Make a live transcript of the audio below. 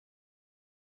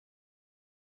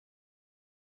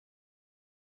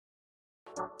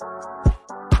You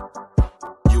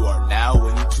are now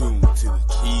in tune to the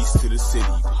Keys to the City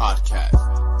podcast.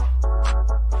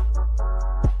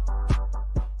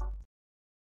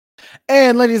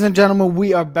 And ladies and gentlemen,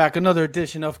 we are back. Another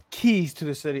edition of Keys to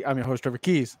the City. I'm your host, Trevor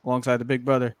Keys, alongside the big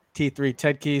brother, T3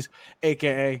 Ted Keys,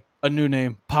 a.k.a. a new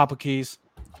name, Papa Keys.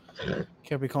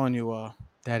 Can't be calling you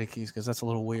Daddy Keys because that's a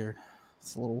little weird.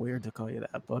 It's a little weird to call you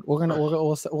that, but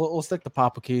we'll stick to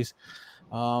Papa Keys.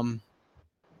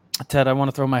 Ted, I want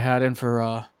to throw my hat in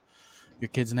for your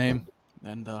kid's name,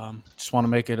 and just want to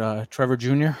make it Trevor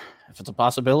Jr. if it's a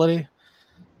possibility,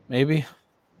 maybe.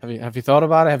 Have you thought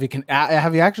about it?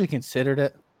 Have you actually considered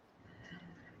it?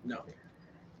 No.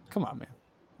 Come on, man.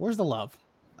 Where's the love?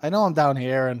 I know I'm down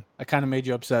here, and I kind of made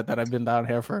you upset that I've been down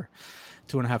here for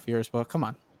 2.5 years, but come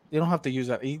on. You don't have to use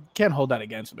that. You can't hold that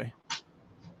against me.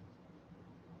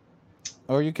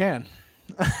 Or you can.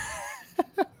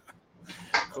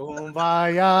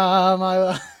 Kumbaya, my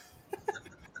love.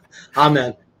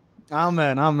 Amen.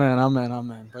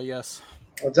 Amen. But yes.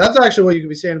 Well, that's actually what you could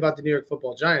be saying about the New York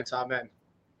Football Giants. Amen.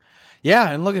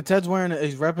 Yeah, and look at Ted's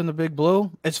he's repping the big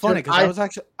blue. It's funny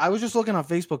because I was just looking on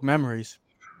Facebook memories,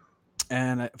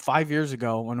 and 5 years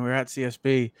ago when we were at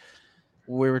CSB,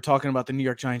 we were talking about the New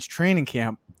York Giants training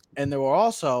camp, and there were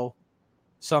also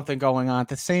something going on at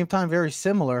the same time, very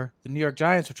similar. The New York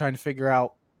Giants were trying to figure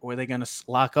out were they going to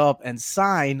lock up and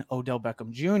sign Odell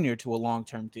Beckham Jr. to a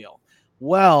long-term deal.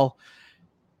 Well,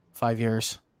 5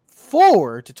 years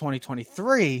forward to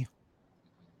 2023.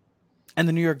 And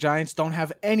the New York Giants don't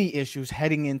have any issues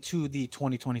heading into the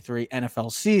 2023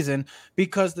 NFL season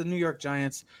because the New York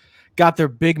Giants got their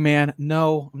big man.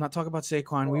 No, I'm not talking about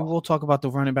Saquon. We will talk about the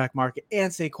running back market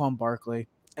and Saquon Barkley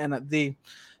and the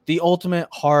ultimate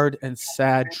hard and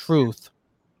sad truth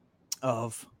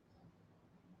of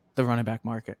the running back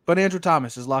market. But Andrew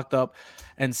Thomas is locked up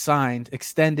and signed,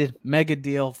 extended mega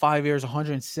deal, 5 years,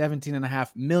 $117.5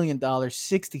 million,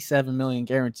 $67 million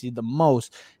guaranteed, the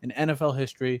most in NFL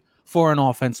history for an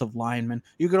offensive lineman.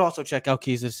 You could also check out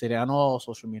Keys to the City on all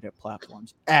social media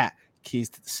platforms at Keys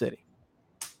to the City.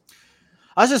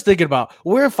 I was just thinking about,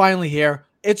 we're finally here.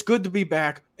 It's good to be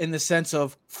back in the sense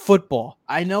of football.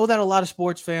 I know that a lot of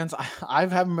sports fans, I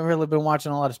haven't really been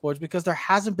watching a lot of sports because there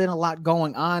hasn't been a lot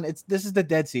going on. This is the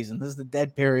dead season. This is the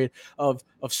dead period of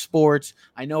sports.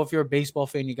 I know if you're a baseball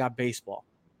fan, you got baseball.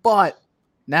 But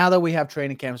now that we have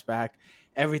training camps back,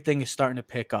 everything is starting to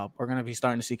pick up. We're going to be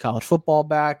starting to see college football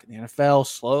back. The NFL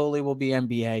slowly will be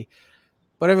NBA.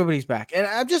 But everybody's back. And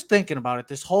I'm just thinking about it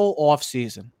this whole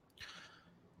offseason.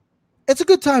 It's a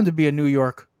good time to be a New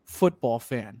York football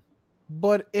fan.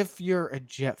 But if you're a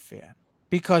Jet fan,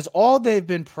 because all they've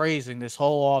been praising this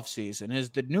whole offseason is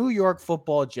the New York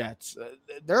football Jets.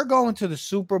 They're going to the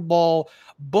Super Bowl,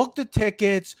 book the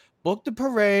tickets, book the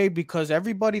parade, because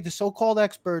everybody, the so-called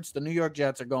experts, the New York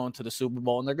Jets are going to the Super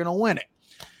Bowl and they're going to win it.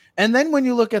 And then when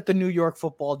you look at the New York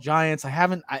football Giants,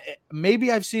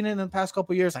 maybe I've seen it in the past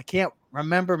couple of years. I can't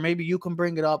remember. Maybe you can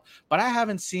bring it up, but I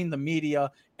haven't seen the media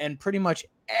and pretty much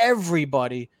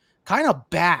everybody kind of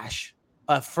bash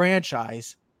a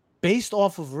franchise based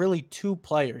off of really two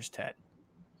players, Ted.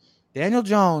 Daniel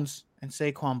Jones and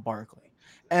Saquon Barkley.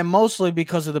 And mostly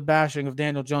because of the bashing of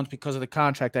Daniel Jones because of the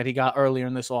contract that he got earlier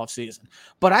in this offseason.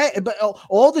 But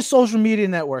all the social media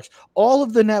networks, all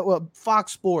of the network,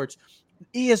 Fox Sports,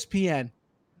 ESPN,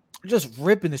 just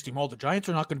ripping this team. Oh, the Giants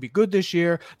are not going to be good this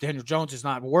year. Daniel Jones is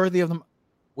not worthy of them.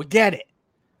 We get it.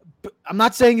 But I'm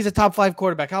not saying he's a top 5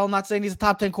 quarterback. Hell, I'm not saying he's a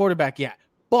top 10 quarterback yet.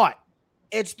 But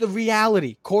it's the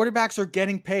reality. Quarterbacks are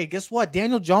getting paid. Guess what?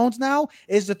 Daniel Jones now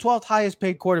is the 12th highest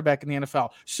paid quarterback in the NFL.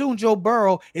 Soon Joe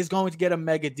Burrow is going to get a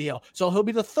mega deal. So he'll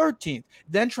be the 13th.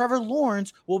 Then Trevor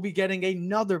Lawrence will be getting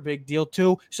another big deal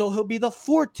too. So he'll be the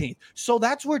 14th. So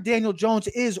that's where Daniel Jones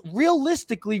is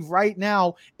realistically right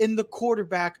now in the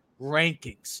quarterback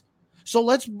rankings. So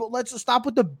let's stop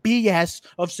with the BS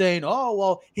of saying, oh,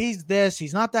 well, he's this,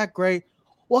 he's not that great.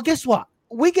 Well, guess what?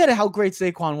 We get how great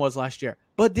Saquon was last year.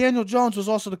 But Daniel Jones was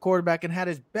also the quarterback and had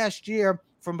his best year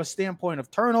from a standpoint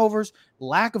of turnovers,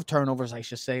 lack of turnovers, I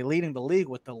should say, leading the league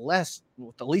with the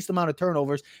least amount of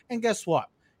turnovers. And guess what?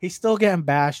 He's still getting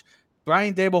bashed.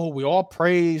 Brian Daboll, who we all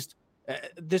praised,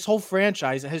 this whole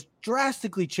franchise has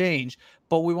drastically changed,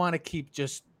 but we want to keep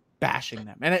just bashing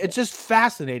them. And it's just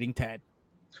fascinating, Ted.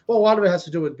 Well, a lot of it has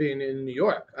to do with being in New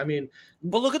York. I mean,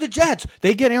 but look at the Jets.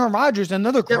 They get Aaron Rodgers, and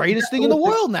they're the greatest thing in the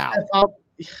world now.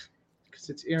 Because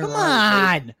it's Aaron Rodgers.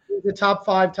 Come on. He's the top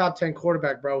 5, top 10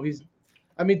 quarterback, bro.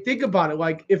 Think about it.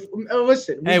 Like,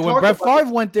 listen. Hey, when Brett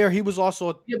Favre went there, he was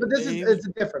also. Yeah, but it's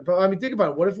different. But think about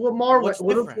it. What if Lamar went?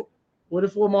 What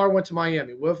if Lamar went to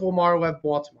Miami? What if Lamar left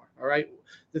Baltimore? All right,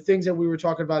 the things that we were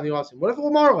talking about in the offseason. What if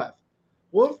Lamar left?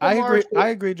 What if I Lamar agree. I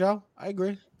agree, Joe. I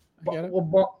agree. I get it.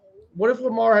 What if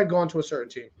Lamar had gone to a certain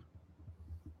team?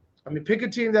 I mean, pick a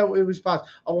team that it was possible.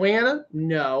 Atlanta,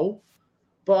 no.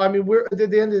 But I mean, we're at the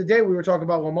end of the day, we were talking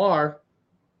about Lamar.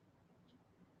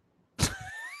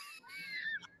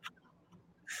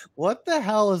 What the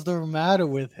hell is the matter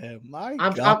with him?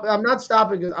 I'm not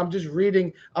stopping. I'm just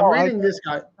reading. I'm reading this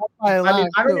guy. I mean,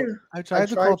 I don't even. I tried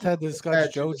to call Ted to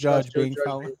discuss Joe Judge being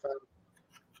fouled.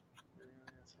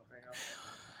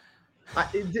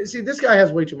 See, this guy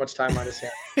has way too much time on his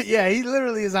hands. Yeah, he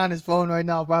literally is on his phone right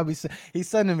now. Probably he's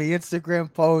sending me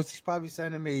Instagram posts. He's probably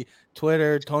sending me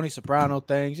Twitter, Tony Soprano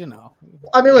things. You know.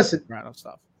 I mean, listen. Soprano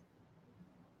stuff.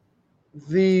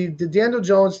 The Daniel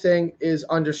Jones thing is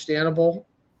understandable,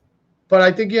 but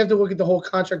I think you have to look at the whole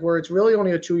contract where it's really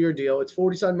only a 2-year deal. It's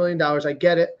 $47 million. I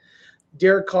get it.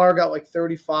 Derek Carr got like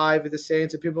 35 at the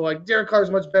Saints, and people are like, Derek Carr is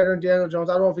much better than Daniel Jones.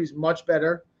 I don't know if he's much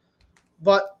better,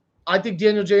 but I think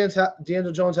Daniel Jones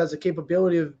has the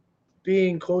capability of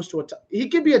being close to he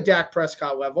could be a Dak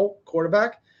Prescott level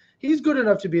quarterback. He's good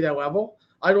enough to be that level.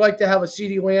 I'd like to have a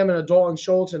CeeDee Lamb and a Dalton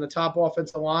Schultz in the top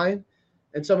offensive line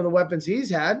and some of the weapons he's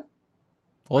had.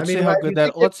 Let's see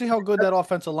how good that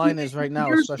offensive line is right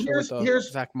now, especially with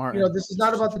Zach Martin. You know, this is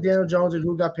not about the Daniel Jones and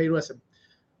who got paid. Listen,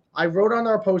 I wrote on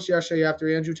our post yesterday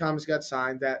after Andrew Thomas got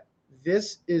signed that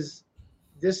this is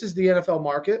the NFL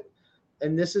market.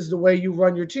 And this is the way you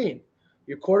run your team.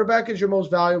 Your quarterback is your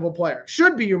most valuable player.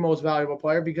 Should be your most valuable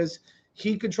player because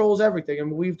he controls everything.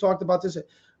 And we've talked about this.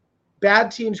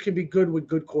 Bad teams can be good with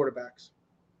good quarterbacks.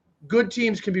 Good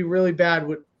teams can be really bad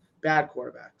with bad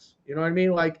quarterbacks. You know what I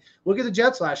mean? Like, look at the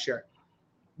Jets last year.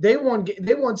 They won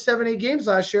 7-8 games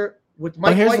last year with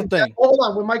Mike White.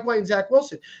 With Mike White and Zach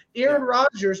Wilson. Aaron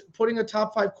Rodgers putting a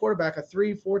top 5 quarterback, a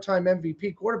 3-4-time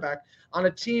MVP quarterback on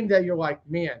a team that you're like,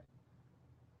 man,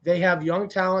 they have young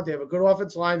talent. They have a good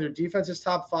offensive line. Their defense is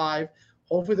top 5.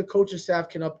 Hopefully the coaching staff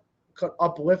can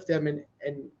uplift them and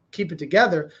keep it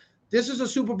together. This is a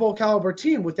Super Bowl caliber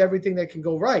team with everything that can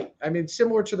go right. I mean,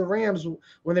 similar to the Rams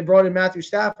when they brought in Matthew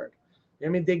Stafford. I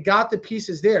mean, they got the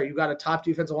pieces there. You got a top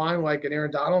defensive line like an Aaron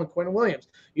Donald and Quentin Williams.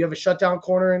 You have a shutdown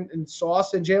corner in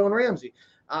Sauce and Jalen Ramsey.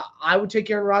 I would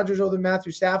take Aaron Rodgers over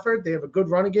Matthew Stafford. They have a good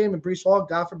running game, and Breece Hall,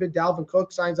 God forbid, Dalvin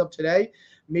Cook signs up today.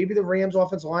 Maybe the Rams'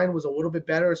 offensive line was a little bit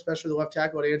better, especially the left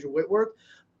tackle at Andrew Whitworth.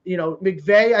 You know,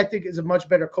 McVay, I think, is a much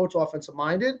better coach,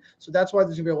 offensive-minded. So that's why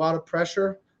there's going to be a lot of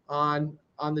pressure on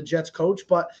the Jets coach.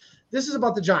 But this is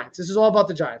about the Giants. This is all about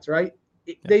the Giants, right?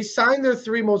 Yeah. They signed their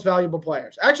 3 most valuable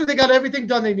players. Actually, they got everything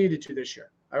done they needed to this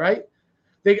year, all right?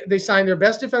 They signed their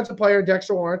best defensive player,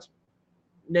 Dexter Lawrence,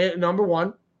 number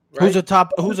 1. Right? Who's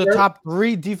a top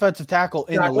 3 defensive tackle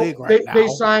in the league right now? They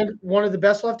signed one of the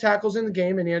best left tackles in the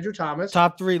game in Andrew Thomas.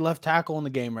 Top 3 left tackle in the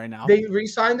game right now. They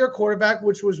re-signed their quarterback,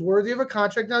 which was worthy of a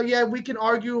contract. Now, yeah, we can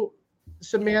argue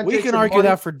semantics. We can argue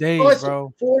that for days,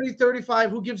 bro. 40,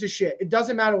 35, who gives a shit? It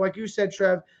doesn't matter. Like you said,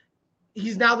 Trev,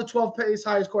 he's now the 12th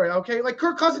highest quarterback. Okay, like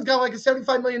Kirk Cousins got like a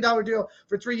 $75 million deal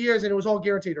for 3 years, and it was all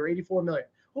guaranteed, or $84 million.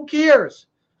 Who cares?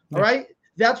 Yeah. All right,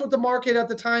 that's what the market at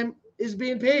the time is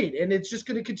being paid, and it's just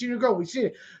going to continue to grow. We've seen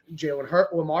it.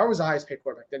 Lamar was the highest paid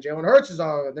quarterback. Then Jalen Hurts is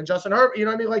then Justin Herbert. You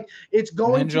know what I mean? Like, it's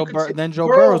going. Then Joe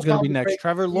Burrow is going to be next.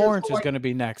 Trevor Lawrence is going to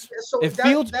be next. So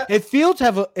if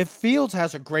Fields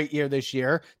has a great year this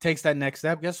year, takes that next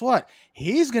step, guess what?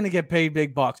 He's going to get paid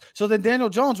big bucks. So then Daniel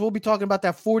Jones, we'll be talking about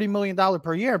that $40 million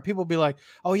per year, and people will be like,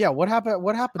 "Oh yeah, what happened?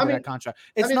 What happened to that contract?"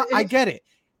 I get it.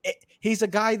 He's a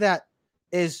guy that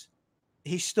is.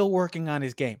 He's still working on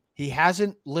his game. He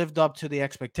hasn't lived up to the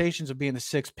expectations of being the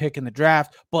 6th pick in the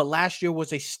draft, but last year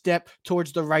was a step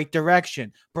towards the right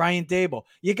direction. Brian Daboll,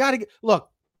 you got to look.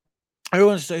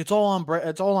 Everyone's say it's all on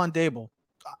Daboll.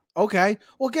 Okay,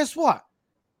 well, guess what?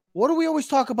 What do we always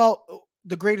talk about?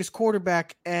 The greatest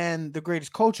quarterback and the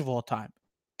greatest coach of all time.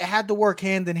 It had to work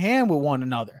hand in hand with one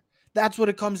another. That's what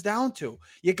it comes down to.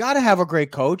 You got to have a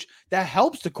great coach that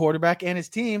helps the quarterback and his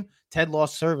team. Ted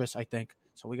lost service, I think.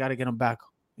 So we got to get him back.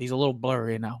 He's a little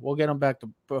blurry now. We'll get him back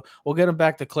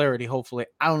to clarity. Hopefully,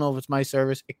 I don't know if it's my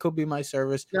service. It could be my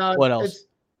service. No, what else?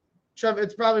 Trev,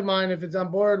 it's probably mine. If it's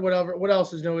on board, whatever. What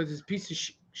else is new? Is this piece of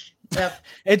shit?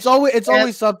 It's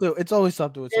always something. It's always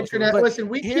something with internet. Listen,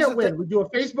 we can't win. We do a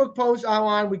Facebook post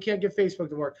online. We can't get Facebook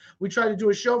to work. We tried to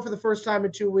do a show for the first time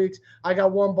in 2 weeks. I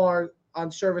got 1 bar on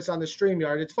service on the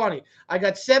StreamYard. It's funny. I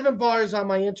got 7 bars on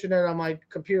my internet on my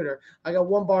computer. I got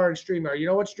 1 bar on StreamYard. You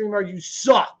know what, StreamYard? You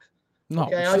suck. No,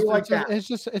 okay,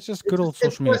 it's just good old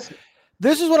social media.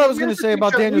 This is what I was going to say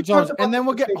about Daniel Jones, and then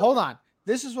we'll get. Hold on.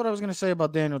 This is what I was going to say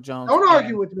about Daniel Jones. Don't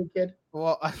argue with me, kid.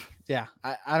 Well, Yeah,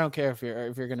 I don't care if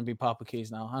you're going to be Papa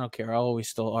Keys now. I don't care. I'll always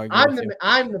still argue I'm with the you.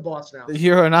 I'm the boss now.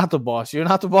 You're not the boss. You're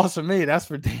not the boss of me. That's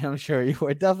for damn sure. You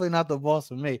are definitely not the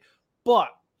boss of me. But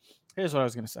here's what I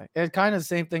was going to say. It's kind of the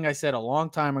same thing I said a long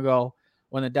time ago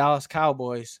when the Dallas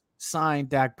Cowboys signed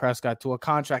Dak Prescott to a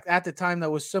contract at the time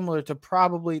that was similar to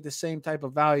probably the same type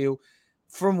of value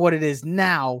from what it is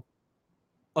now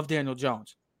of Daniel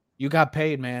Jones. You got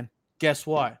paid, man. Guess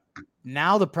what?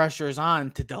 Now the pressure is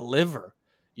on to deliver.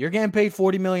 You're getting paid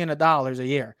 $40 million a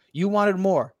year. You wanted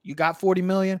more. You got $40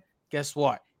 million. Guess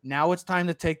what? Now it's time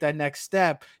to take that next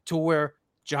step to where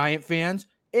Giant fans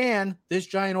and this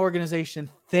Giant organization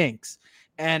thinks.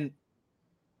 And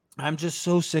I'm just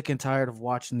so sick and tired of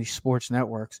watching these sports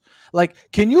networks.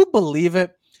 Like, can you believe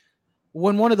it?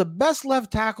 When one of the best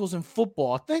left tackles in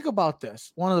football, think about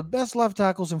this. One of the best left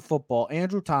tackles in football,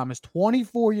 Andrew Thomas,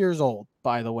 24 years old,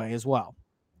 by the way, as well.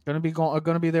 Going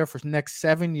to be there for the next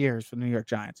 7 years for the New York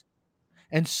Giants.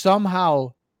 And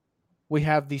somehow we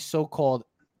have these so-called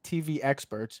TV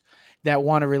experts that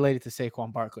want to relate it to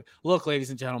Saquon Barkley. Look,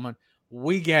 ladies and gentlemen,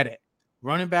 we get it.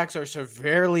 Running backs are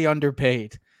severely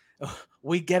underpaid.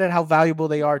 We get it how valuable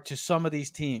they are to some of these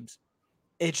teams.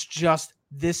 It's just,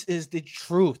 this is the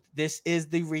truth. This is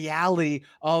the reality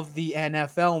of the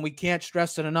NFL, and we can't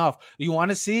stress it enough. You want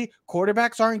to see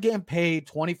quarterbacks aren't getting paid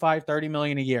 $25-30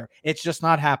 million a year. It's just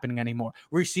not happening anymore.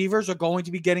 Receivers are going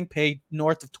to be getting paid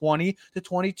north of 20 to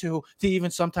 22 to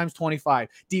even sometimes 25.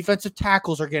 Defensive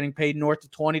tackles are getting paid north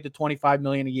of 20 to 25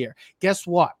 million a year. Guess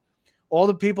what? All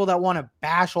the people that want to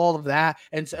bash all of that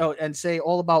and say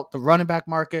all about the running back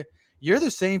market, you're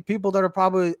the same people that are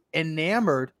probably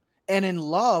enamored and in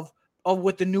love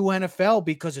with the new NFL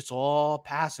because it's all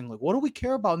passing. Like, what do we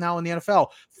care about now in the NFL?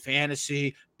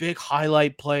 Fantasy, big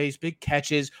highlight plays, big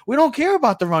catches. We don't care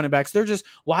about the running backs. They're just,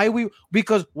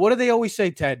 because what do they always say,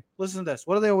 Ted? Listen to this.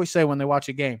 What do they always say when they watch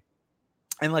a game?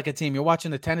 And like a team, you're watching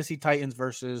the Tennessee Titans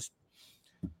versus,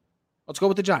 let's go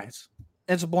with the Giants.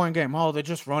 It's a boring game. Oh, they're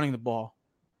just running the ball.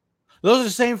 Those are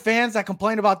the same fans that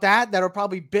complain about that are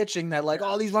probably bitching that, like,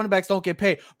 oh, these running backs don't get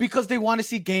paid because they want to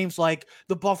see games like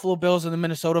the Buffalo Bills and the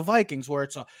Minnesota Vikings where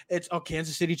it's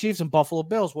Kansas City Chiefs and Buffalo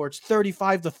Bills where it's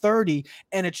 35-30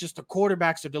 and it's just the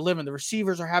quarterbacks are delivering. The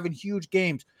receivers are having huge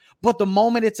games. But the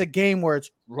moment it's a game where it's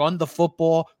run the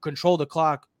football, control the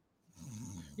clock.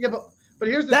 Yeah, but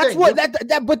here's the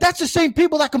thing. But that's the same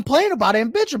people that complain about it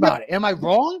and bitch about it. Am I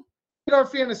wrong? In our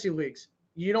fantasy leagues,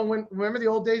 you don't win. Remember the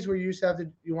old days where you used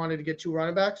to you wanted to get 2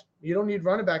 running backs? You don't need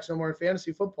running backs no more in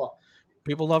fantasy football.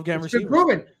 People love getting receivers.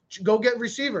 Proven. Go get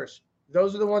receivers.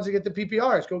 Those are the ones that get the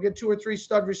PPRs. Go get 2 or 3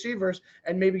 stud receivers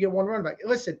and maybe get 1 running back.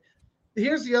 Listen,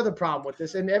 here's the other problem with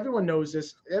this, and everyone knows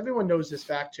this. Everyone knows this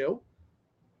fact too.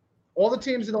 All the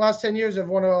teams in the last 10 years have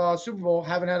won a Super Bowl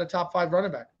haven't had a top 5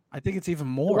 running back. I think it's even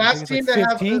more. The last team that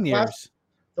 15 years.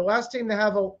 The last team to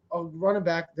have a running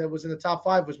back that was in the top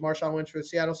 5 was Marshawn Lynch for the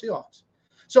Seattle Seahawks.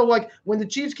 So, like, when the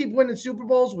Chiefs keep winning Super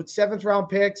Bowls with 7th-round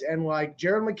picks and, like,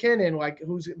 Jared McKinnon, like,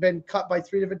 who's been cut by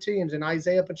 3 different teams, and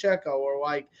Isaiah Pacheco, or,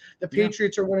 like, the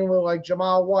Patriots are winning with, like,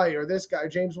 Jamal White or this guy,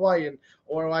 James White,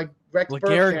 or, like, Rex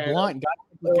Burkhead,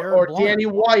 or Danny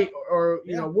White, or,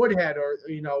 you know, Woodhead, or,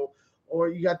 you know, or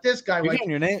you got this guy. You're getting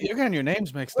your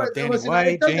names mixed up. Danny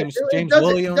White, James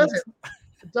Williams.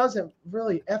 It doesn't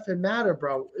really effing matter,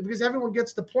 bro, because everyone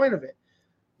gets the point of it.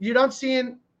 You're not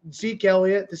seeing Zeke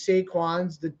Elliott, the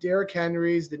Saquons, the Derrick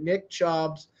Henrys, the Nick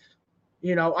Chubbs.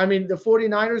 You know, I mean, the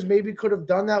 49ers maybe could have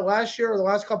done that last year or the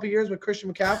last couple of years with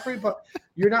Christian McCaffrey, but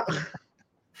you're not.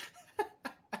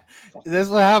 This is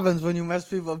what happens when you mess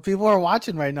people. People are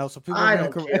watching right now, so people. I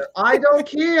don't care. I don't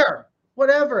care.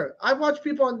 Whatever. I watch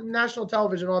people on national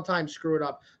television all the time screw it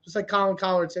up. Just like Colin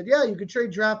Collard said, yeah, you could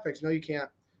trade draft picks. No, you can't.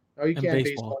 No, you can't.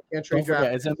 Baseball. You can't trade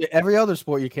draft picks. It's every other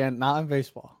sport you can, not in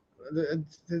baseball.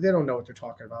 They don't know what they're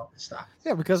talking about. Stop.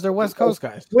 Yeah, because they're West Coast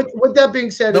guys. With that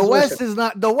being said, the West is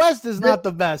not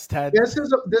the best, Ted.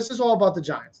 This is all about the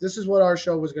Giants. This is what our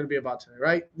show was going to be about today,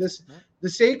 right? The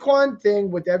Saquon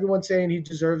thing with everyone saying he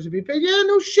deserves to be paid. Yeah,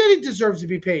 no shit, he deserves to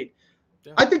be paid.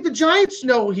 Yeah. I think the Giants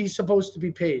know he's supposed to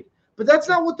be paid, but that's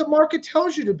not what the market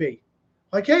tells you to be.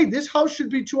 Like, hey, this house should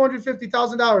be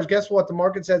 $250,000. Guess what? The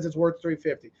market says it's worth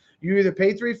 $350,000. You either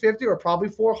pay $350,000 or probably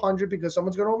 $400,000 because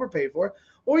someone's going to overpay for it,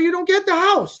 or you don't get the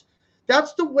house.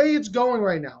 That's the way it's going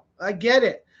right now. I get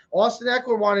it. Austin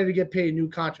Eckler wanted to get paid, new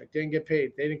contract. Didn't get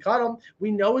paid. They didn't cut him.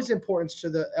 We know his importance to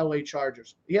the LA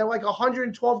Chargers. He had like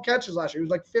 112 catches last year. He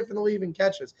was like 5th in the league in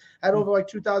catches. Had over like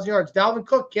 2,000 yards. Dalvin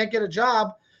Cook can't get a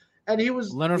job. And he had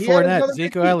Fournette, another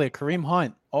Zeke good team. Elliott, Kareem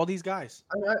Hunt, all these guys.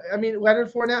 I mean,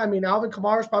 Leonard Fournette. I mean, Alvin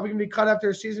Kamara's probably going to be cut after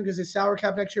a season because his salary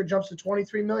cap next year jumps to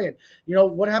 $23 million. You know,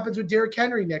 what happens with Derrick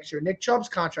Henry next year? Nick Chubb's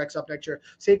contract's up next year.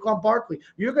 Saquon Barkley.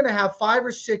 You're going to have 5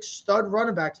 or 6 stud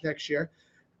running backs next year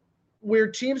where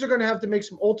teams are going to have to make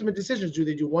some ultimate decisions. Do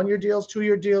they do 1-year deals,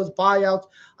 2-year deals, buyouts?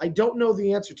 I don't know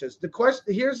the answer to this. The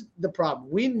question, here's the problem.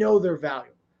 We know their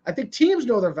value. I think teams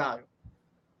know their value.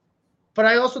 But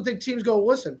I also think teams go,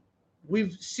 listen,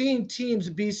 we've seen teams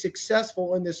be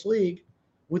successful in this league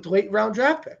with late round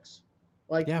draft picks.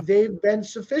 They've been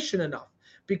sufficient enough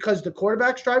because the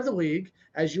quarterbacks drive the league,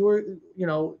 as you were,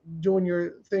 doing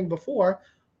your thing before.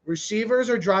 Receivers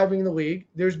are driving the league.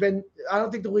 I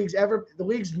don't think the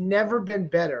league's never been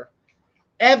better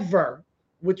ever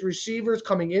with receivers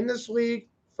coming in this league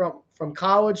from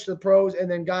college to the pros, and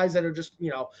then guys that are just,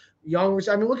 young.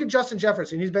 I mean, look at Justin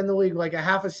Jefferson. He's been in the league like a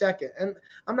half a second. And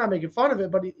I'm not making fun of it,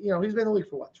 but he's been in the league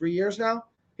for 3 years now?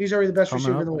 He's already the best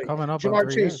receiver in the league.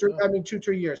 Jamar Chase,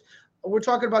 2-3 years. We're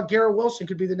talking about Garrett Wilson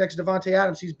could be the next Devontae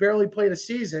Adams. He's barely played a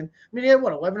season. I mean, he had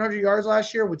 1,100 yards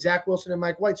last year with Zach Wilson and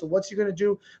Mike White. So what's he going to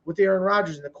do with Aaron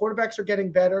Rodgers? And the quarterbacks are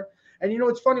getting better. And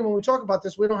it's funny when we talk about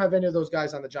this, we don't have any of those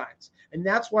guys on the Giants. And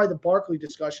that's why the Barkley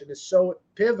discussion is so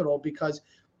pivotal, because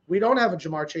we don't have a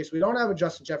Jamar Chase. We don't have a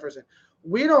Justin Jefferson.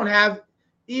 We don't have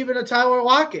even a Tyler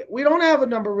Lockett. We don't have a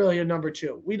number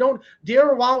 2.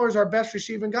 Darren Waller is our best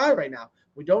receiving guy right now.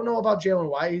 We don't know about Jalen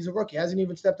White. He's a rookie. Hasn't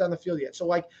even stepped on the field yet.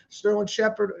 So Sterling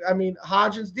Shepard,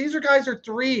 Hodgins, these are guys are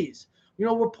 3s.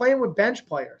 We're playing with bench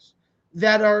players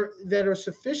that are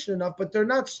sufficient enough, but they're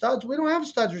not studs. We don't have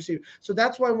studs receiver. So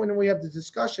that's why when we have the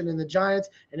discussion in the Giants,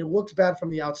 and it looks bad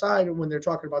from the outside when they're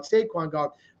talking about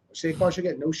Saquon should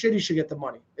get no shit. He should get the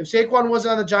money. If Saquon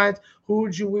wasn't on the Giants, who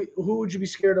would you be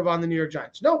scared of on the New York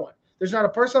Giants? No one. There's not a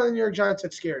person on the New York Giants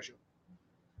that scares you.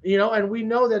 And we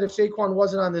know that if Saquon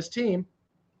wasn't on this team,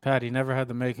 Pat, he never had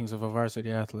the makings of a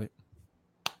varsity athlete.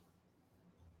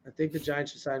 I think the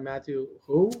Giants should sign Matthew.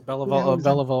 Who?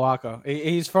 Bellavolacco.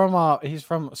 He's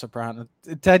from Sopranos.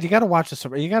 Ted, you got to watch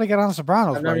the. You got to get on the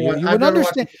Sopranos, bro. You would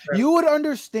understand. You would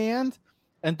understand.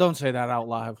 And don't say that out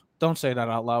loud. Don't say that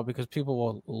out loud, because people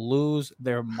will lose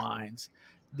their minds.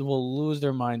 They will lose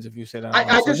their minds if you say that out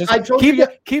loud. I told you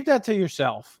keep that to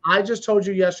yourself. I just told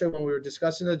you yesterday when we were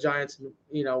discussing the Giants,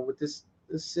 with this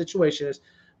situation is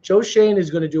Joe Shane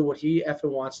is going to do what he effing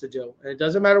wants to do. And it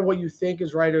doesn't matter what you think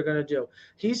is right or going to do.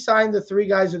 He signed the 3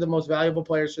 guys who are the most valuable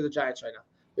players for the Giants right now.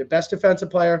 The best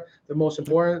defensive player, the most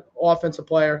important offensive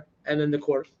player, and then the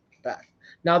quarterback.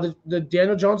 Now, the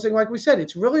Daniel Jones thing, like we said,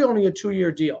 it's really only a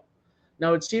 2-year deal.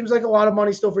 Now, it seems like a lot of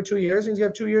money still for 2 years. He's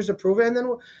going to have 2 years to prove it.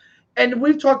 And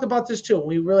we've talked about this too.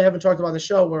 We really haven't talked about on the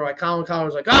show where Colin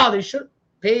Cowherd was like, they should have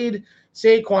paid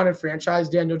Saquon and franchise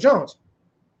Daniel Jones.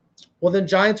 Well, then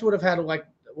Giants would have had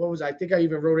I think I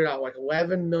even wrote it out,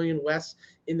 $11 million less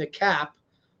in the cap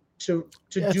to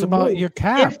do about your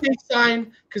cap. If they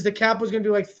sign, because the cap was going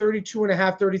to be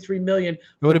 $32.5-33 million. It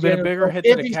would have been a bigger hit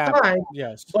to the cap. Signed,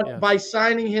 but by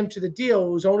signing him to the deal,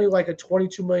 it was only a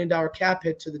 $22 million cap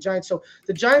hit to the Giants. So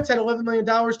the Giants had $11 million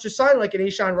to sign an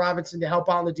Ashawn Robinson to help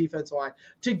out on the defensive line,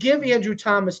 to give Andrew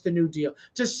Thomas the new deal,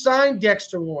 to sign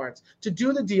Dexter Lawrence, to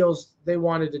do the deals they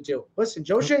wanted to do. Listen,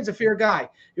 Joe Shane's a fair guy.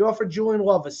 He offered Julian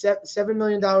Love $7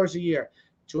 million a year.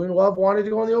 Julian Love wanted to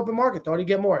go on the open market, thought he'd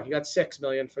get more. He got $6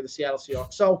 million for the Seattle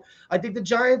Seahawks. So I think the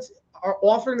Giants are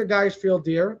offering the guys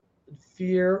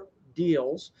fair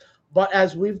deals. But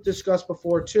as we've discussed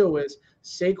before too, is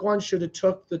Saquon should have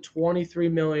took the $23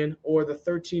 million or the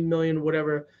 $13 million,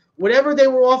 whatever they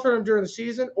were offering him during the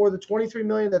season, or the $23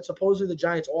 million that supposedly the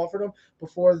Giants offered him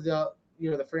before the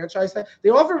franchise tag. They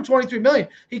offered him $23 million.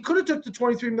 He could have took the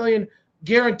 $23 million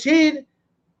guaranteed.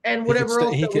 And whatever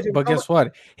else. But guess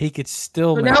what? He could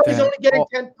still. So now he's only getting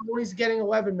 10. He's getting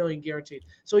 $11 million guaranteed.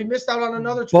 So he missed out on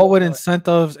another. What with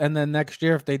incentives, and then next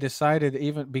year, if they decided,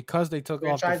 even because they took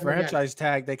off the franchise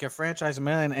tag, they could franchise him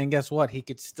in, and guess what? He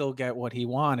could still get what he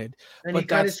wanted. And he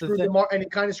kind of screwed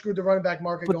the running back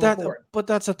market going forward. But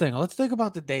that's the thing. Let's think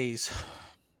about the days.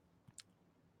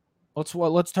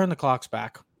 Let's turn the clocks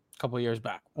back a couple of years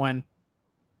back when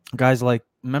guys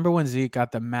remember when Zeke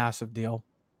got the massive deal.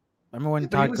 Remember when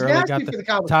Todd Gurley got the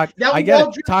Todd? I get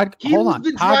it. Todd,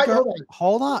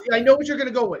 hold on. I know what you're going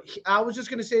to go with. I was just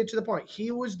going to say it to the point. He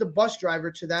was the bus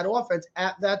driver to that offense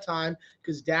at that time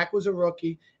because Dak was a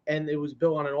rookie and it was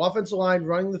built on an offensive line,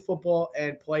 running the football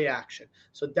and play action.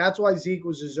 So that's why Zeke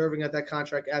was deserving at that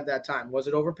contract at that time. Was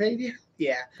it overpaid?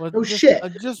 Yeah. But no shit.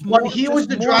 But he was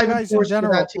the driving force for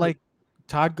that team.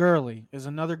 Todd Gurley is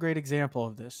another great example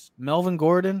of this. Melvin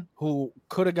Gordon, who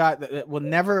could have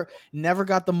never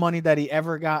got the money that he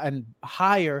ever got and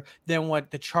higher than what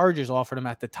the Chargers offered him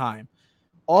at the time.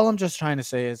 All I'm just trying to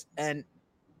say is, and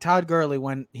Todd Gurley,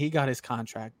 when he got his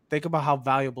contract, think about how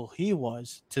valuable he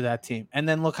was to that team. And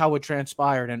then look how it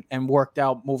transpired and worked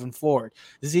out moving forward.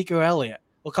 Ezekiel Elliott,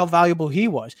 look how valuable he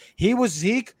was. He was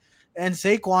Zeke, and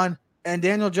Saquon and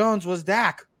Daniel Jones was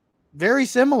Dak. Very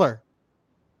similar.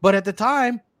 But at the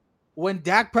time, when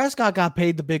Dak Prescott got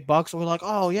paid the big bucks, we're like,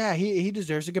 oh, yeah, he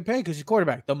deserves to get paid because he's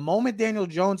quarterback. The moment Daniel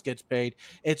Jones gets paid,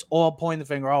 it's all pointing the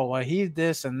finger. Oh, well, he's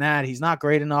this and that. He's not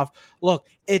great enough. Look,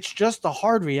 it's just the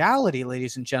hard reality,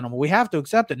 ladies and gentlemen. We have to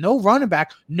accept it. No running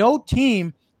back, no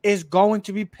team is going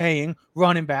to be paying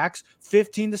running backs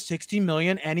 15 to 60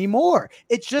 million anymore.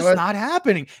 It's just not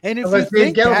happening. And if you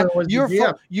think that,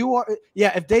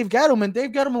 if Dave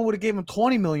Gettleman would have given him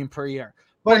 20 million per year.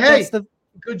 But hey,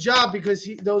 good job, because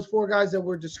those four guys that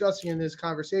we're discussing in this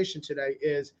conversation today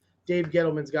is Dave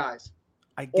Gettleman's guys.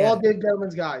 Dave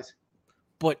Gettleman's guys.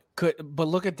 But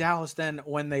look at Dallas then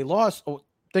when they lost.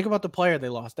 Think about the player they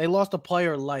lost. They lost a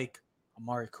player like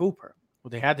Amari Cooper, who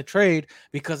they had to trade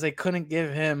because they couldn't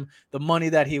give him the money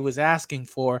that he was asking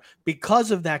for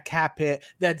because of that cap hit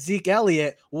that Zeke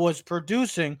Elliott was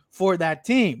producing for that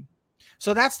team.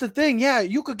 So that's the thing. Yeah,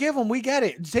 you could give him. We get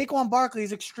it. Saquon Barkley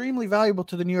is extremely valuable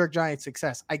to the New York Giants'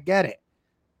 success. I get it.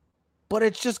 But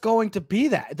it's just going to be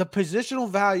that. The positional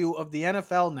value of the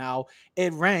NFL now,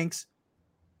 it ranks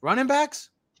running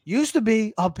backs used to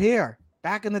be up here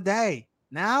back in the day.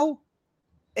 Now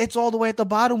it's all the way at the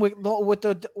bottom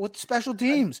with special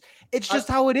teams. It's just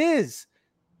how it is.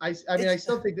 I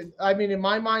still think that, in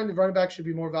my mind, the running back should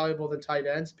be more valuable than tight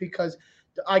ends, because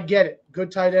I get it.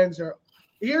 Good tight ends are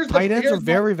tight ends are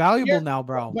very valuable now,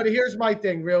 bro. But here's my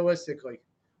thing, realistically.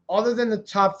 Other than the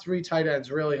top three tight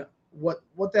ends, really, what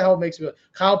the hell makes me?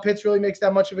 Kyle Pitts really makes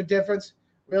that much of a difference?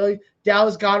 Really?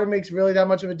 Dallas Goedert makes really that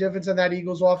much of a difference in that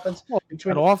Eagles offense?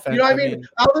 You know what I mean?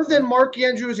 Other than Mark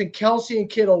Andrews and Kelsey and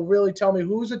Kittle, really tell me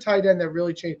who's a tight end that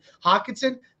really changed?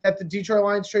 Hawkinson, that the Detroit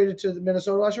Lions traded to the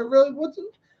Minnesota last year? Really?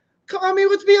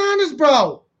 Let's be honest,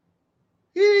 bro.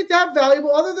 He ain't that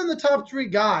valuable. Other than the top three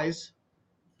guys,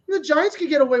 the Giants could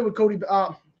get away with Cody.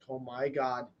 Oh my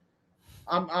God,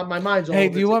 my mind's all. Hey,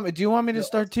 do you want me to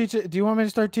start teaching? Do you want me to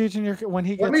start teaching your when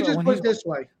he gets? Let me just put it this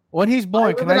way: when he's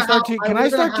born, can I start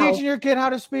teaching your kid how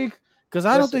to speak? Because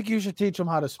I don't think you should teach him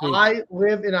how to speak. I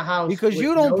live in a house because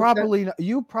you don't properly.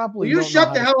 You probably. You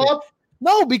shut the hell up.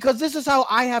 No, because this is how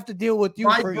I have to deal with you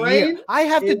for years. I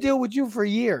have to deal with you for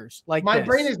years. Like my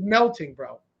brain is melting,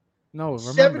 bro. No,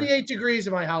 remember. 78 degrees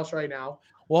in my house right now.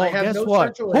 Well, guess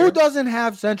what? Who doesn't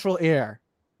have central air?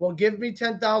 Well, give me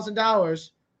 $10,000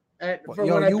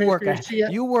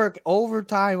 you work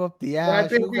overtime up the ass. I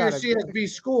pay for your CSB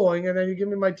schooling, and then you give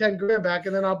me my $10,000 back,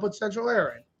 and then I'll put central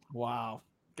air in. Wow,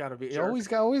 gotta be. Jerk.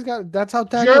 Always got. That's how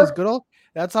Ted is. Good old.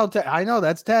 That's how Ted. I know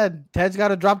that's Ted. Ted's got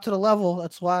to drop to the level.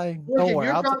 That's why. Don't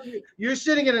worry. You're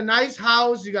sitting in a nice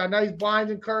house. You got nice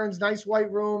blinds and curtains, nice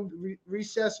white room,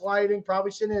 recessed lighting.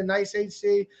 Probably sitting in a nice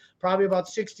AC. Probably about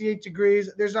 68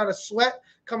 degrees. There's not a sweat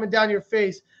coming down your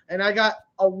face, and I got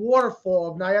a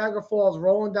waterfall of Niagara Falls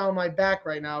rolling down my back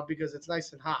right now because it's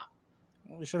nice and hot.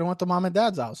 We should have went to mom and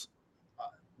dad's house.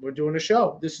 We're doing a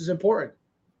show. This is important.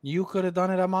 You could have done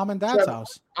it at mom and dad's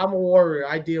house. I'm a warrior.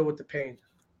 I deal with the pain.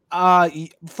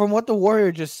 From what the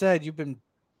warrior just said, you've been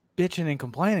bitching and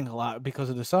complaining a lot because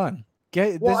of the sun.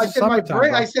 I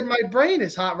said my brain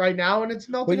is hot right now and it's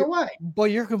melting away.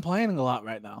 But you're complaining a lot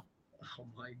right now. Oh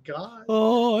my God.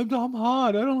 Oh, I'm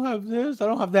hot. I don't have this. I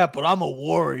don't have that. But I'm a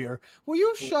warrior. Will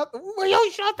you shut the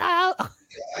hell?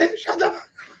 Shut the.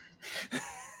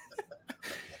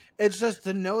 It's just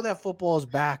to know that football is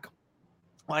back.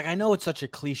 Like, I know it's such a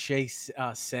cliche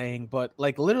saying, but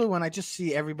like literally when I just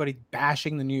see everybody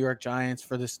bashing the New York Giants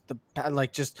for this,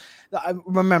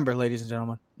 remember, ladies and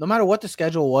gentlemen, no matter what the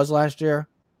schedule was last year,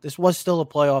 this was still a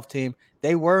playoff team.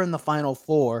 They were in the final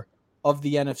four of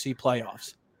the NFC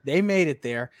playoffs. They made it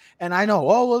there. And I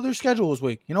know, their schedule was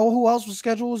weak. You know who else's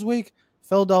schedule was weak?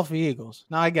 Philadelphia Eagles.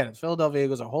 Now I get it. Philadelphia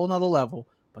Eagles are a whole nother level,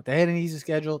 but they had an easy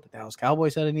schedule. The Dallas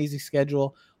Cowboys had an easy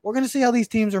schedule. We're going to see how these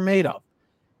teams are made of.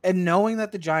 And knowing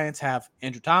that the Giants have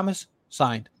Andrew Thomas,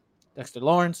 signed. Dexter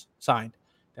Lawrence, signed.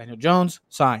 Daniel Jones,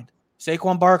 signed.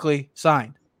 Saquon Barkley,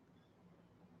 signed.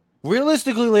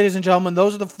 Realistically, ladies and gentlemen,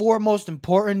 those are the four most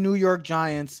important New York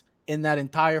Giants in that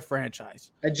entire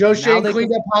franchise. And Joe Shane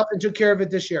cleaned up and took care of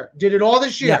it this year. Did it all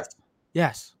this year.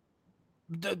 Yes.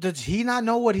 Does he not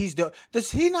know what he's doing?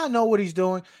 Does he not know what he's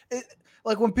doing?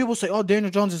 like when people say, "Oh,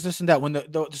 Daniel Jones is this and that," when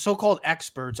the so-called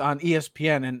experts on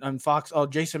ESPN and Fox, oh,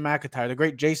 Jason McIntyre, the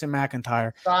great Jason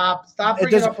McIntyre. Stop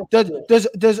bringing up a fool.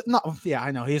 Does no, yeah,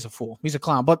 I know he's a fool, he's a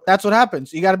clown, but that's what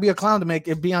happens. You got to be a clown to make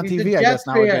it be on TV, I guess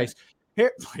nowadays.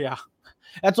 Here, yeah,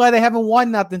 that's why they haven't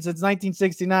won nothing since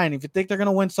 1969. If you think they're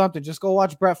gonna win something, just go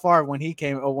watch Brett Favre when he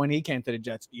came to the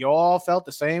Jets. You all felt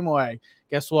the same way.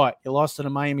 Guess what? You lost to the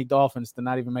Miami Dolphins to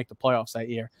not even make the playoffs that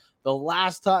year. The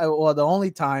last time, or the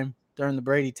only time during the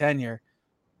Brady tenure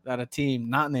that a team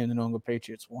not named the New England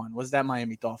Patriots won was that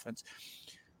Miami Dolphins.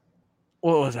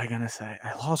 What was I gonna say?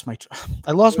 I lost my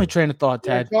train of thought,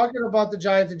 Ted. Talking about the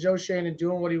Giants and Joe Shane and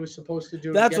doing what he was supposed to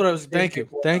do. That's what I was. Thank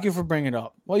you for bringing it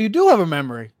up. Well, you do have a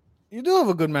memory. You do have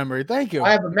a good memory. Thank you.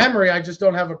 I have a memory. I just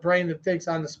don't have a brain that thinks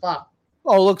on the spot.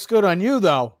 Oh, looks good on you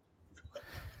though.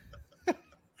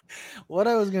 What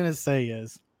I was gonna say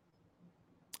is,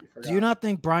 do you not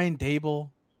think Brian Daboll,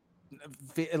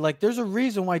 like, there's a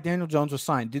reason why Daniel Jones was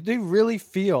signed? Did they really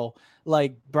feel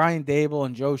like Brian Daboll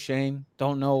and Joe Shane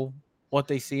don't know what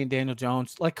they see in Daniel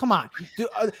Jones? Like, come on.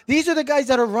 These are the guys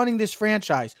that are running this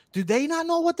franchise. Do they not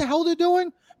know what the hell they're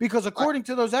doing? Because according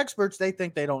to those experts, they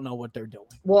think they don't know what they're doing.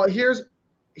 Well,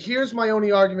 here's my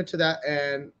only argument to that,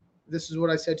 and this is what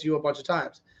I said to you a bunch of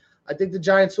times. I think the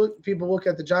Giants, people look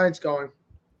at the Giants going,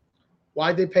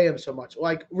 why'd they pay him so much?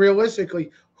 Like,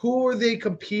 realistically, who were they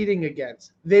competing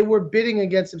against? They were bidding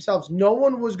against themselves.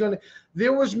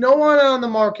 There was no one on the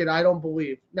market, I don't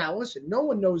believe. Now, listen, no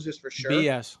one knows this for sure.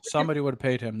 BS. Somebody would have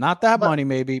paid him. Not that money,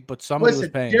 maybe, but somebody was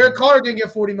paying Derek Carr didn't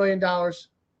get $40 million.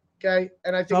 Okay.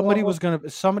 And I think somebody was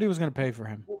gonna pay for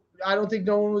him. I don't think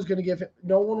no one was gonna give him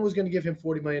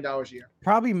 $40 million a year.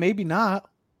 Probably, maybe not.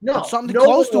 No, but something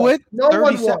close to it. No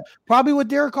one won. Probably what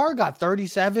Derek Carr got,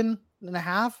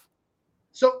 37.5.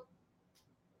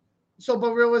 So,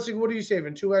 but realistically, what are you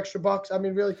saving? $2 extra bucks? I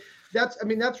mean, really, that's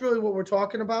really what we're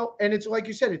talking about. And it's like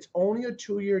you said, it's only a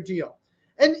 2-year deal.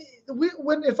 And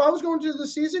if I was going to the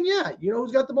season, yeah, you know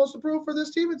who's got the most approval for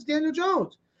this team? It's Daniel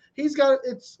Jones.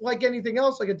 It's like anything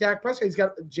else, like a Dak Prescott. He's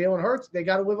got Jalen Hurts. They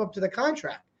got to live up to the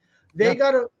contract. They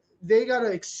got to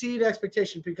exceed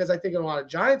expectations, because I think in a lot of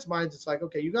Giants' minds, it's like,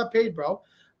 okay, you got paid, bro.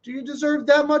 Do you deserve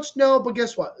that much? No, but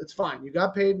guess what? It's fine. You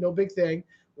got paid. No big thing.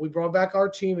 We brought back our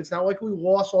team. It's not like we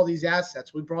lost all these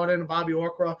assets. We brought in Bobby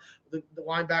Orkra, the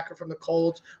linebacker from the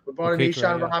Colts. We brought in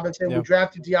Ashawn Robinson. Yeah. We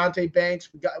drafted Deontay Banks.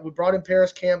 We brought in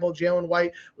Paris Campbell, Jalen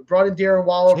White. We brought in Darren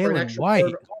Waller for an extra.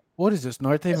 White. What is this,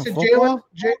 North Haven football?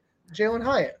 Jalen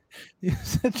Hyatt. You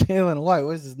said Jalen White.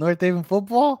 What is this, North Haven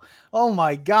football? Oh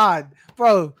my God,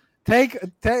 bro! Take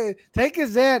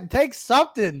his hand. Take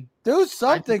something. Do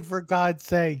something for God's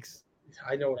sakes.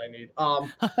 I know what I need.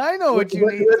 I know what you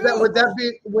need.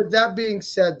 With that being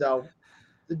said, though,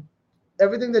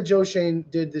 everything that Joe Shane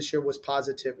did this year was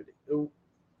positivity,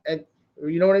 and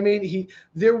you know what I mean.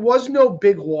 There was no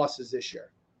big losses this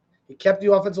year. He kept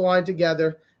the offensive line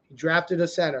together. He drafted a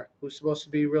center who's supposed to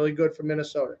be really good for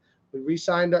Minnesota. We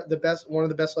re-signed one of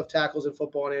the best left tackles in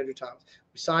football in Andrew Thomas.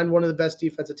 We signed one of the best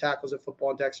defensive tackles in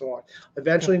football in Dexter Lawrence.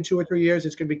 Eventually, in 2 or 3 years,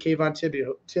 it's going to be Kayvon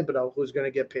Thibodeau who's going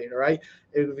to get paid, all right?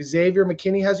 If Xavier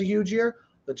McKinney has a huge year,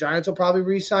 the Giants will probably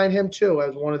re-sign him too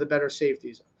as one of the better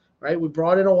safeties, right? We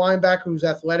brought in a linebacker who's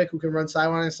athletic, who can run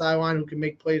sideline and sideline, who can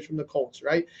make plays from the Colts,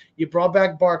 right? You brought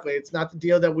back Barkley. It's not the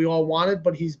deal that we all wanted,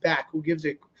 but he's back. Who gives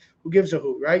a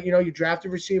hoot, right? You know, you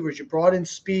drafted receivers. You brought in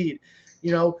speed.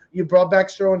 You know, you brought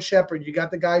back Sterling Shepard. You got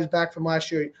the guys back from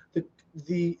last year.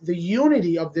 The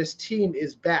unity of this team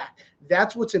is back.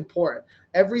 That's what's important.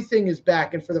 Everything is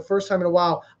back. And for the first time in a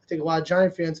while, I think a lot of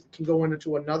Giant fans can go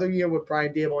into another year with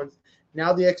Brian Daboll. And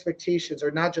now the expectations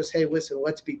are not just, hey, listen,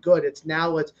 let's be good. It's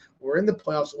now we're in the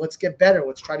playoffs. Let's get better.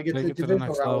 Let's try to get to the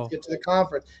divisional round. Let's get to the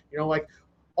conference. You know, like,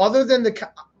 other than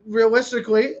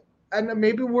realistically, and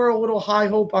maybe we're a little high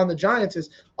hope on the Giants, is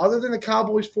other than the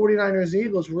Cowboys, 49ers, and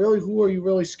Eagles, really, who are you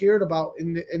really scared about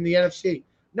in the NFC?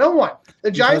 No one.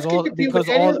 The Giants can compete with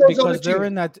any of those other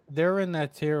teams. They're in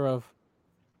that tier of,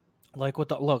 like, what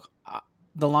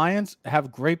the Lions have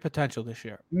great potential this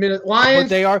year. Lions,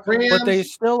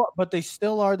 but they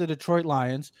still are the Detroit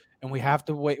Lions, and we have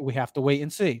to wait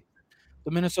and see.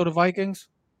 The Minnesota Vikings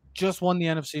just won the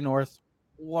NFC North.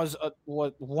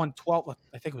 Won 12,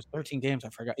 I think it was 13 games. I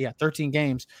forgot. Yeah, 13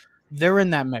 games. They're in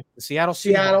that mix. The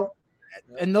Seattle.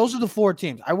 And those are the 4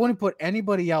 teams. I wouldn't put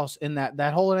anybody else in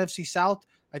that whole NFC South.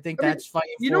 I think that's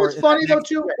fighting. You know what's funny though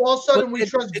too? All of a sudden we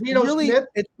trust Geno Smith.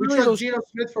 We trust Geno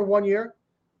Smith for 1 year,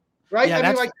 right?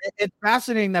 Yeah, it's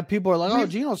fascinating that people are like, "Oh,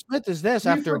 Geno Smith is this?"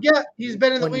 After forget he's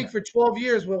been in the league for 12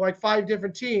 years with like 5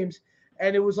 different teams,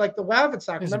 and it was like the laughing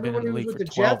stock. Remember when he was with the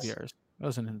Jets? Years. It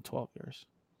wasn't in 12 years.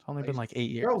 It's only been like 8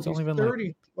 years. Bro, it's he's only been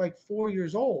 30, like 4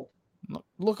 years old.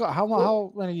 Look at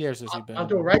how many years has he been? I'll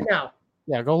do it right now.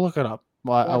 Yeah, go look it up.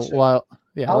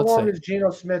 Yeah. How let's long see. has Geno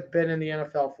Smith been in the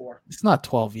NFL for? It's not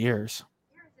 12 years.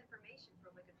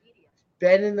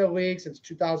 Been in the league since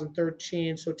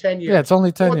 2013, so 10 years. Yeah, it's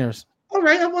only 10 years. All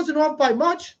right, I wasn't off by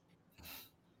much.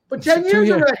 But It's 10 years 2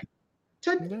 years.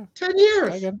 already. 10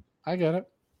 years. I get it.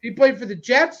 He played for the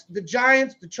Jets, the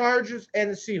Giants, the Chargers,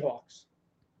 and the Seahawks.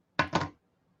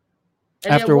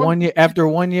 And After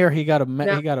 1 year, he got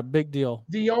a big deal.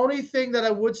 The only thing that I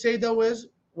would say though is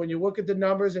when you look at the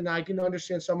numbers, and I can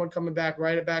understand someone coming back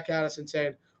at us and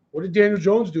saying, "What did Daniel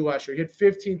Jones do last year? He had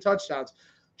 15 touchdowns."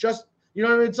 Just you know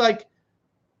what I mean? It's like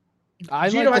I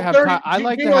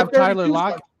like to have Tyler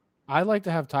Lockett. I like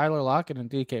to have Tyler Lockett and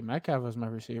DK Metcalf as my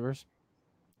receivers.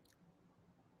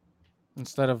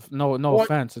 Instead of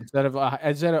offense, instead of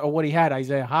what he had,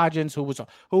 Isaiah Hodgins, who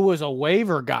was a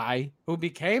waiver guy who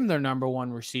became their number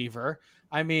one receiver.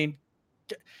 I mean,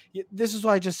 this is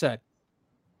what I just said.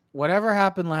 Whatever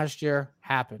happened last year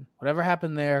happened. Whatever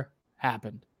happened there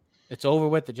happened. It's over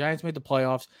with. The Giants made the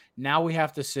playoffs. Now we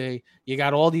have to see. You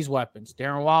got all these weapons.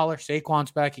 Darren Waller,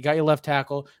 Saquon's back. You got your left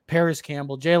tackle, Paris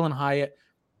Campbell, Jalen Hyatt.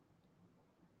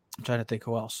 I'm trying to think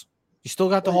who else. You still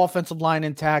got the offensive line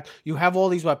intact. You have all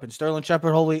these weapons. Sterling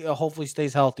Shepard hopefully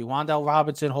stays healthy. Wan'Dale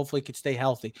Robinson hopefully could stay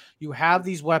healthy. You have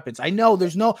these weapons. I know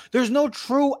there's no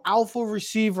true alpha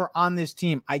receiver on this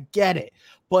team. I get it.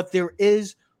 But there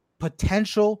is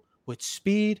potential with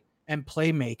speed and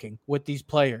playmaking with these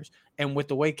players. And with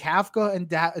the way Kafka and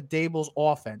Dable's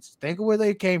offense, think of where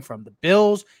they came from, the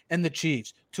Bills and the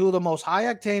Chiefs, two of the most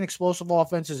high-octane explosive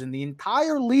offenses in the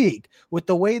entire league. With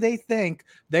the way they think,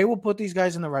 they will put these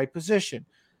guys in the right position.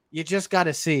 You just got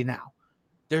to see now.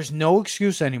 There's no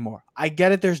excuse anymore. I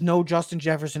get it. There's no Justin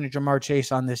Jefferson and Jamar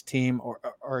Chase on this team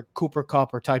or Cooper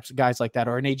Kupp or types of guys like that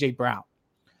or an A.J. Brown.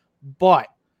 But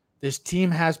this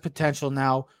team has potential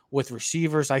now with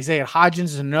receivers. Isaiah Hodgins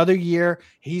is another year.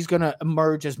 He's going to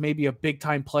emerge as maybe a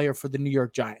big-time player for the New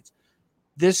York Giants.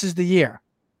 This is the year.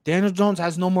 Daniel Jones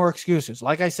has no more excuses.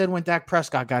 Like I said when Dak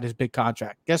Prescott got his big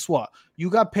contract, guess what? You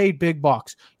got paid big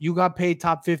bucks. You got paid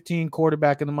top 15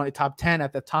 quarterback in the money, top 10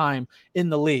 at the time in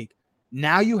the league.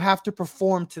 Now you have to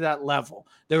perform to that level.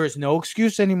 There is no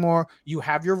excuse anymore. You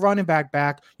have your running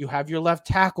back. You have your left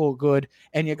tackle good,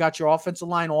 and you got your offensive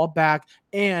line all back,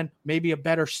 and maybe a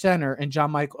better center in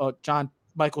John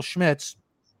Michael Schmitz.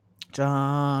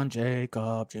 John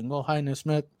Jacob Jingle Highness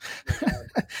Smith.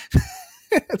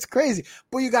 It's crazy.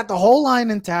 But you got the whole line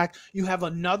intact. You have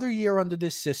another year under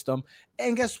this system.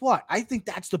 And guess what? I think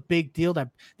that's the big deal.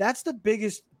 That's the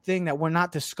biggest thing that we're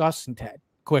not discussing, Ted,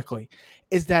 quickly,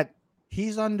 is that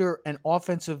he's under an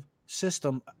offensive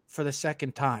system for the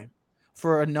second time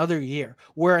for another year,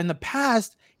 where in the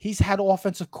past he's had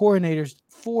offensive coordinators,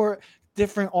 4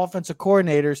 different offensive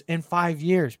coordinators in 5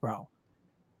 years, bro.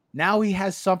 Now he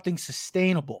has something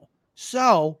sustainable.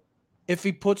 So if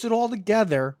he puts it all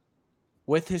together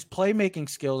with his playmaking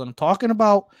skills, and I'm talking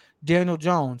about Daniel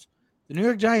Jones, the New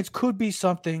York Giants could be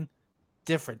something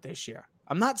different this year.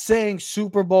 I'm not saying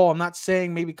Super Bowl. I'm not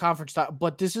saying maybe conference title,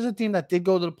 but this is a team that did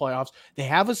go to the playoffs. They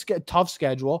have a tough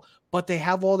schedule, but they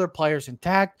have all their players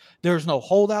intact. There's no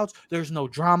holdouts. There's no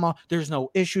drama. There's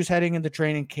no issues heading into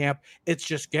training camp. It's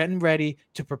just getting ready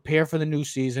to prepare for the new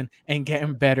season and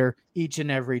getting better each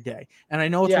and every day. And I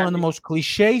know it's one of the most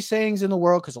cliche sayings in the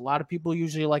world because a lot of people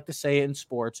usually like to say it in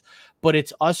sports, but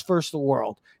it's us versus the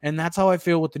world. And that's how I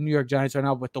feel with the New York Giants right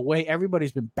now. But the way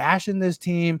everybody's been bashing this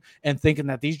team and thinking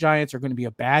that these Giants are going to be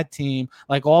a bad team,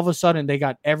 like all of a sudden they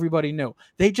got everybody new.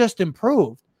 They just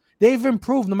improved. They've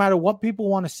improved no matter what people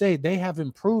want to say. They have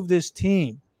improved this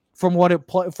team from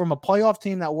from a playoff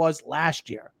team that was last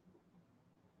year.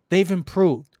 They've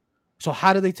improved. So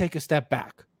how do they take a step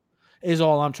back? Is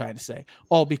all I'm trying to say.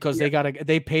 Oh, because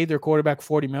they paid their quarterback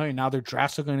 $40 million. Now their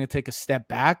drafts are going to take a step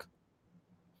back.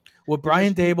 With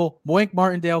Brian Dable, Moink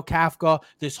Martindale, Kafka,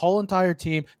 this whole entire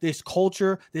team, this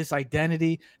culture, this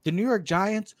identity, the New York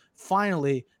Giants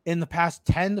finally, in the past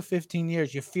 10 to 15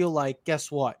 years, you feel like, guess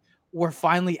what? We're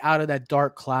finally out of that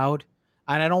dark cloud.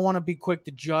 And I don't want to be quick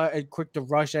to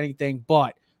rush anything,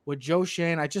 but with Joe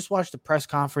Schoen, I just watched the press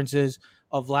conferences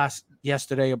of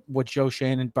yesterday with Joe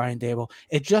Schoen and Brian Dable.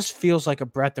 It just feels like a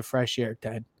breath of fresh air,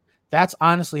 Ted. That's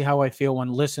honestly how I feel when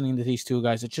listening to these two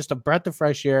guys. It's just a breath of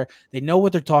fresh air. They know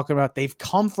what they're talking about. They've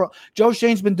come from – Joe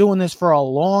Schoen's been doing this for a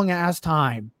long-ass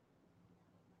time.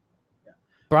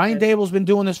 Brian Dable's been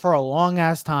doing this for a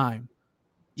long-ass time.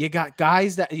 You got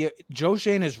guys that Joe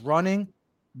Schoen is running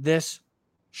this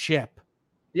ship.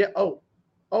 Yeah. Oh,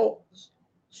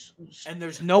 And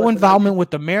there's no involvement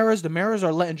with the Maras. The Maras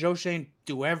are letting Joe Shane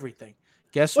do everything.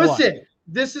 Guess what? Listen,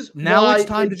 this is now it's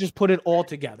time to just put it all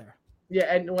together.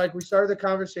 Yeah, and like we started the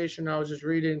conversation, I was just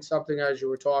reading something as you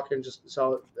were talking, just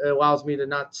so it allows me to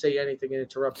not say anything and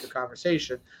interrupt the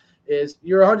conversation. Is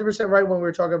you're 100% right when we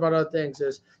were talking about other things.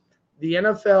 Is the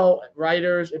NFL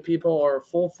writers and people are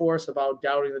full force about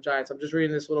doubting the Giants. I'm just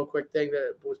reading this little quick thing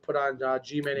that was put on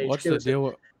G-Man HQ. What's the deal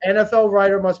with NFL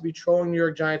writer must be trolling New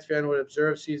York Giants fan with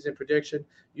observed season prediction.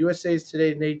 USA's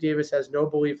Today Nate Davis has no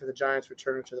belief in the Giants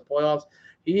returning to the playoffs.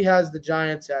 He has the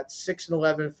Giants at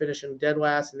 6-11, finishing dead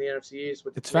last in the NFC East.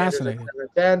 With it's fascinating.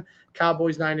 10,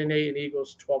 Cowboys 9-8, and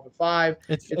Eagles 12-5.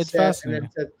 It's fascinating.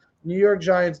 And then New York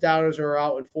Giants doubters are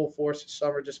out in full force this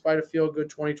summer, despite a feel-good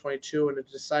 2022 and a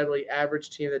decidedly average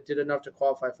team that did enough to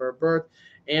qualify for a berth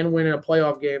and win in a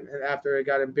playoff game. And after it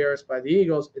got embarrassed by the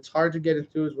Eagles, it's hard to get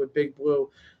enthused with Big Blue.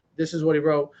 This is what he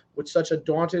wrote: with such a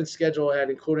daunting schedule ahead,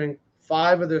 including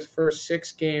 5 of their first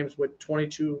 6 games with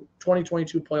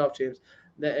 2022 playoff teams.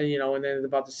 And then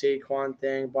about the Saquon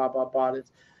thing, blah, blah, blah.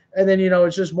 And then,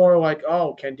 it's just more like,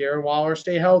 oh, can Darren Waller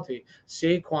stay healthy?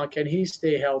 Saquon, can he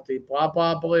stay healthy? Blah,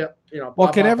 blah, blah.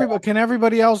 Can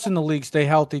everybody else in the league stay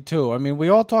healthy too? I mean, we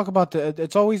all talk about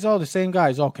it's always the same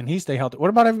guys. Oh, can he stay healthy? What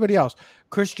about everybody else?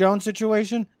 Chris Jones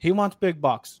situation, he wants big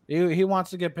bucks. He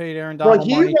wants to get paid Aaron Donald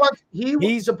money. He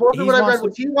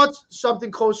wants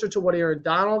something closer to what Aaron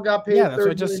Donald got paid. Yeah, that's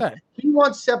what I just said. He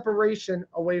wants separation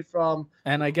away from.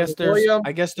 And I guess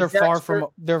they're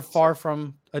far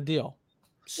from a deal.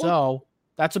 So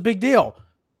that's a big deal.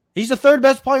 He's the 3rd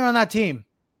best player on that team.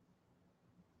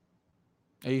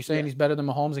 Are you saying he's better than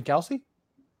Mahomes and Kelsey?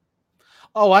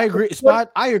 Oh, I agree. Spot,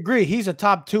 I agree. He's a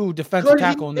top 2 defensive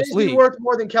tackle in this league. He's worth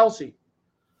more than Kelsey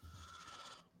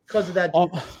because of that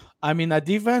defense. I mean, that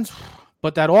defense,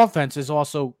 but that offense is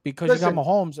also because you got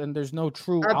Mahomes and there's no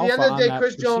true alpha. At the end of the day,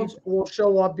 Chris Jones will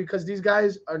show up because these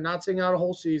guys are not sitting out a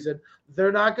whole season.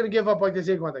 They're not going to give up like the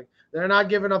Saquon thing. They're not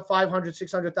giving up $500,000,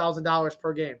 $600,000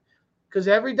 per game because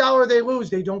every dollar they lose,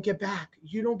 they don't get back.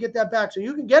 You don't get that back. So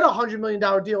you can get a $100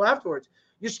 million deal afterwards.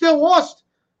 You still lost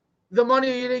the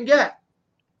money you didn't get.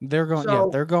 They're going.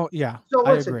 So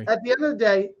I listen, agree. at the end of the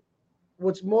day,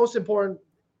 what's most important,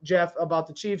 Jeff, about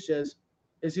the Chiefs is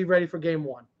he ready for game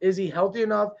 1? Is he healthy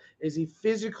enough? Is he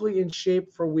physically in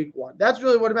shape for week 1? That's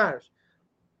really what matters.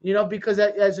 Because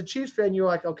as a Chiefs fan, you're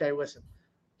like, okay, listen,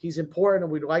 he's important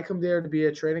and we'd like him there to be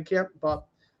at training camp, but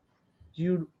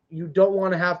you don't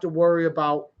want to have to worry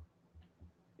about,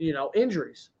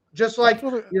 injuries. Just like,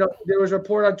 there was a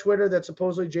report on Twitter that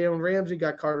supposedly Jalen Ramsey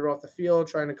got carted off the field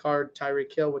trying to card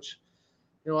Tyreek Hill, which,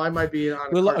 I might be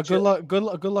on good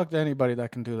luck to anybody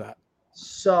that can do that.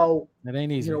 So it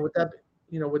ain't easy. With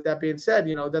that being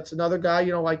said, that's another guy,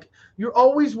 like you're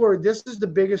always worried. This is the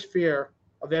biggest fear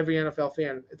of every NFL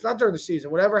fan. It's not during the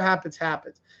season. Whatever happens,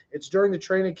 happens. It's during the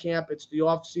training camp. It's the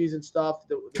off-season stuff.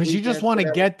 Because you just want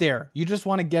to get there. You just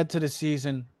want to get to the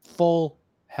season full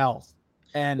health.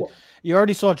 And you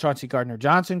already saw Chauncey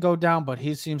Gardner-Johnson go down, but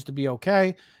he seems to be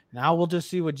okay. Now we'll just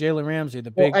see what Jalen Ramsey,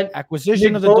 the big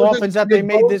acquisition of the Dolphins that they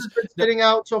made this. Sitting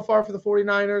out so far for the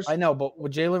 49ers. I know, but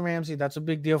with Jalen Ramsey, that's a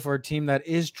big deal for a team that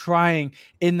is trying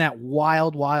in that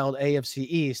wild AFC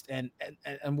East and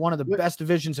one of the best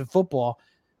divisions in football.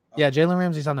 Yeah, Jalen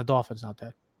Ramsey's on the Dolphins out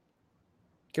there.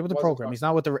 Get with the program. He's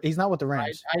not with the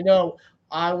Rams. I know.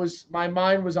 My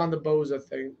mind was on the Bosa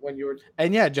thing when you were.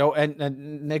 And yeah, Joe and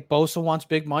Nick Bosa wants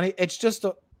big money. It's just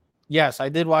yes, I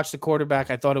did watch the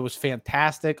quarterback. I thought it was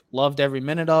fantastic. Loved every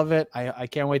minute of it. I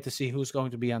can't wait to see who's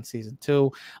going to be on season 2.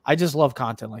 I just love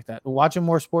content like that. Watching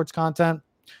more sports content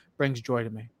brings joy to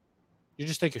me. You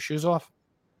just take your shoes off?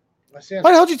 Why the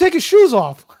hell did you take your shoes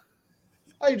off?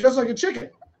 Oh, you're just like a chicken.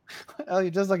 You're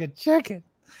just like a chicken.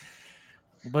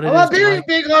 But I'm not beating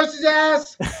big horse's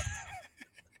ass.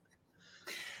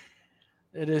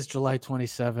 It is July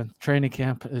 27th. Training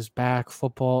camp is back.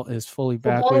 Football is fully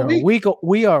back.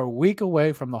 We are a week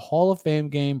away from the Hall of Fame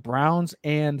game. Browns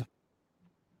and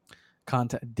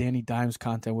content. Danny Dimes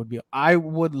content would be. I'd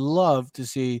love to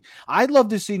see,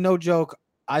 no joke.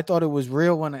 I thought it was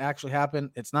real when it actually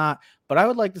happened. It's not. But I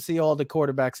would like to see all the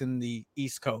quarterbacks in the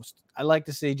East Coast. I like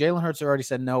to see Jalen Hurts already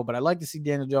said no, but I like to see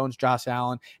Daniel Jones, Josh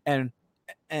Allen, and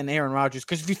Aaron Rodgers.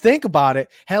 Because if you think about it,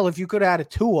 hell, if you could have added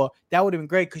Tua, that would have been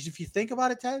great. Because if you think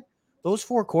about it, Ted, those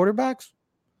 4 quarterbacks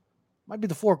might be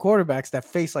the 4 quarterbacks that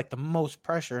face like the most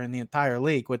pressure in the entire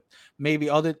league, with maybe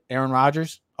other Aaron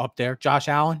Rodgers up there, Josh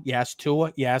Allen, yes,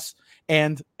 Tua, yes,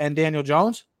 and Daniel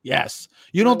Jones, yes.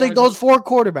 You don't think those 4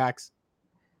 quarterbacks?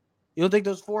 You don't think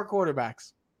those 4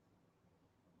 quarterbacks?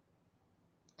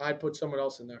 I'd put someone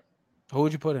else in there. Who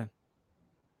would you put in?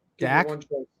 Give Dak? me one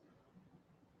choice.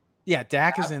 Yeah,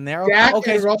 Dak is in there. Dak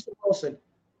Okay, and Russell Wilson.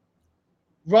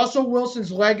 Russell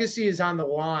Wilson's legacy is on the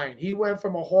line. He went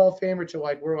from a Hall of Famer to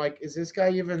we're like, is this guy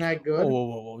even that good?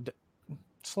 whoa.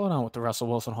 Slow down with the Russell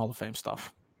Wilson Hall of Fame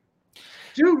stuff.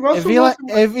 Dude, Russell Wilson.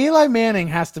 If Eli Manning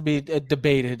has to be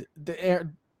debated,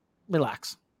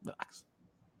 relax.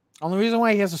 Only reason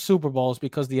why he has a Super Bowl is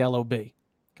because the LOB.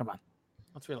 Come on.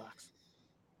 Let's relax.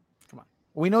 Come on.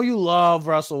 We know you love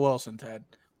Russell Wilson, Ted.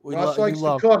 Russ likes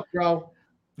to cook, bro.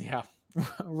 Yeah.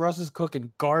 Russ is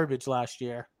cooking garbage last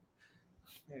year.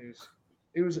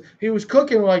 He was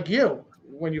cooking like you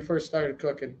when you first started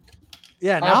cooking.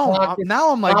 Yeah, now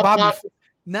I'm like Bobby. Pockets.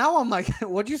 Now I'm like,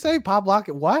 what'd you say? Pop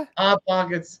Locket? What? Hot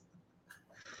Pockets.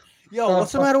 Yo,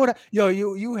 what's the matter with yo?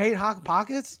 You hate Hot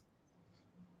Pockets?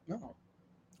 No.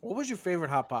 What was your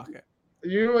favorite Hot Pocket?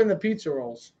 You and the pizza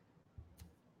rolls.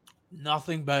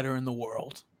 Nothing better in the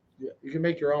world. Yeah, you can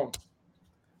make your own.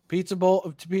 Pizza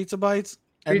bites.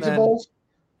 Pizza bowls.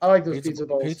 I like those pizza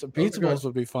bowls. Pizza bowls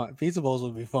would be fun. Pizza bowls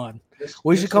would be fun.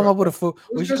 We should come up with a food.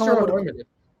 We should come up with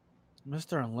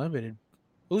Mr. Unlimited.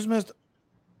 Who's Mr.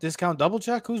 Discount Double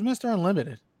Check? Who's Mr.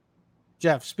 Unlimited?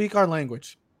 Jeff, speak our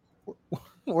language.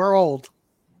 We're old.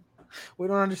 We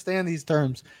don't understand these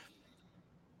terms.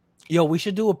 Yo, we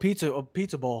should do a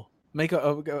pizza bowl. Make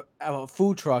a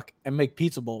food truck and make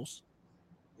pizza bowls.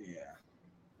 Yeah.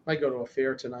 Might go to a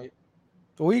fair tonight.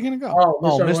 Where are you gonna go?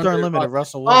 Oh, Mr. Unlimited,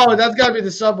 Russell Wilson. Oh, that's gotta be the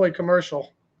Subway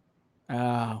commercial.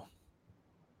 Oh.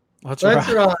 Let's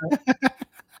run.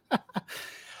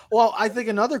 Well, I think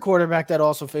another quarterback that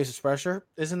also faces pressure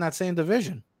is in that same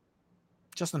division.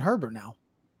 Justin Herbert now.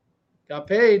 Got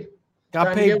paid.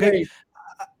 Got paid big.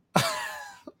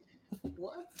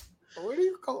 What? What do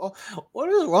you call? What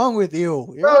is wrong with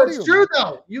you? Bro, it's true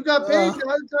though. You got paid.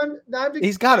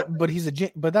 He's got it,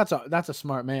 but that's a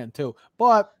smart man too.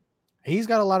 But he's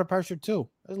got a lot of pressure too.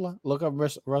 Look up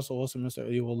Russell Wilson, Mr.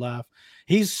 You will laugh.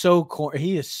 He is so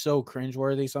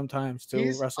cringeworthy sometimes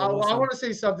too. Russell Wilson. I want to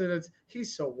say something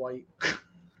he's so white.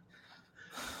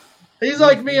 He's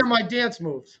like me and my dance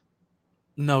moves.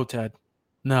 No, Ted.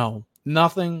 No.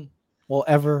 Nothing will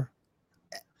ever.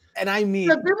 And I mean,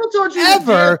 people told you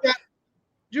ever. Do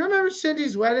you remember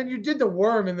Cindy's wedding? You did the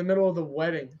worm in the middle of the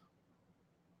wedding.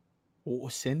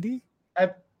 Cindy?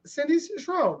 Cindy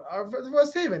Schroen,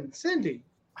 West Haven. Cindy.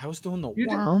 I was doing the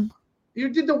worm. You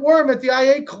did the worm at the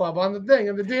IA club on the thing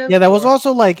and the dance. Yeah, that was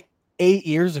also like 8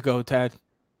 years ago, Ted.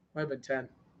 Might have been 10.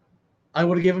 I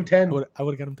would have given him 10. I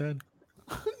would have got him 10.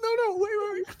 No,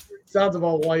 wait. Sounds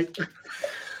about white.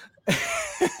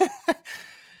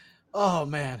 Oh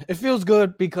man, it feels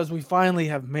good because we finally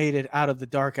have made it out of the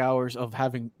dark hours of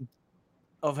having.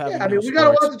 Yeah, we got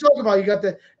a lot to talk about. You got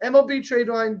the MLB trade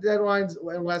line deadlines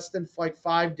in less than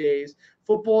 5 days.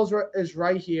 Football is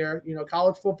right here.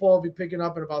 College football will be picking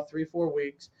up in about 3-4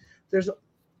 weeks. There's,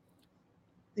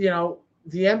 the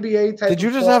NBA type. Did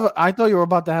you just have? I thought you were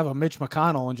about to have a Mitch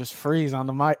McConnell and just freeze on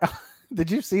the mic. Did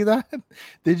you see that?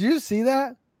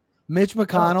 Mitch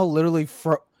McConnell literally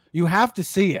you have to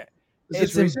see it.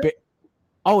 It's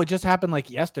it just happened like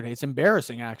yesterday. It's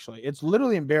embarrassing, actually. It's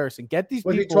literally embarrassing. Get these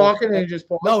people. Was he talking and he just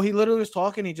paused? No, he literally was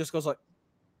talking. He just goes like,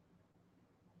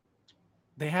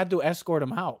 they had to escort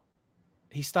him out.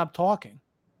 He stopped talking.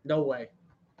 No way.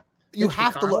 You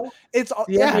have to look. It's go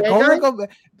look up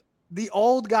the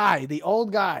old guy.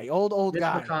 Old guy.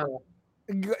 McConnell.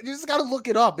 You just got to look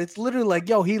it up. It's literally like,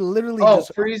 he literally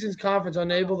just freezes conference,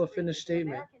 unable to finish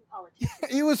statement.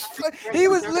 he was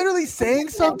literally saying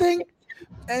something,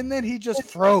 and then he just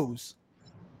froze.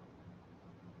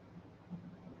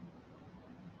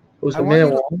 Was the man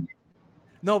wrong?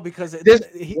 No, because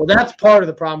that's part of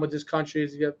the problem with this country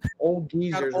is you get old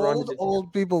geezers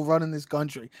old people running this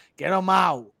country. Get them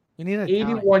out. We need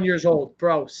 81 years old,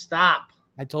 bro. Stop.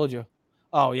 I told you.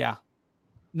 Oh yeah.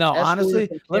 No, honestly,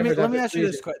 let me ask you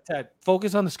this, Ted.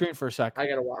 Focus on the screen for a second. I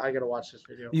gotta watch this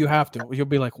video. You have to. You'll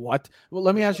be like, what? Well,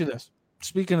 let me ask you this.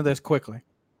 Speaking of this quickly,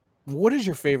 what is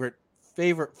your favorite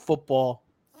football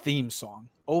theme song?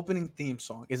 Opening theme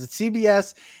song? Is it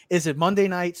CBS? Is it Monday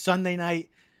night? Sunday night?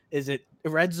 Is it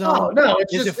Red Zone? Oh, no,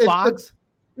 is it Fox?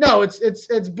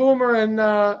 It's Boomer and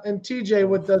TJ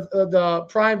with the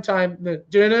prime time.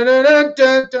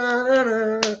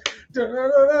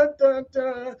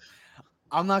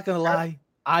 I'm not gonna lie.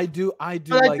 I do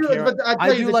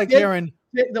like hearing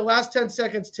the last 10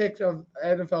 seconds tick of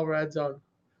NFL Red Zone.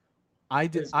 I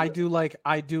do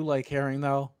like hearing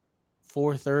though.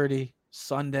 4:30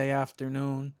 Sunday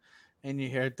afternoon, and you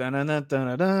hear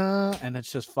da-na-na-da-na-da, and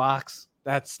it's just Fox.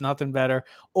 That's nothing better.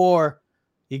 Or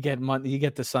you get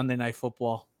the Sunday Night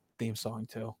Football theme song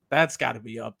too. That's got to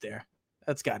be up there.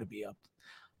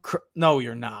 No,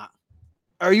 you're not.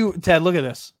 Are you Ted? Look at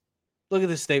this. Look at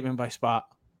this statement by Spot.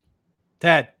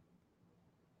 Ted.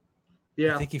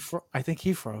 Yeah. I think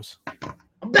he froze.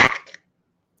 I'm back.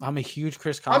 I'm a huge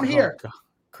Chris Collinsworth. I'm here.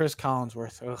 Chris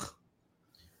Collinsworth. Ugh.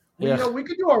 Well, yeah. you know, we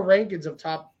could do our rankings of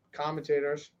top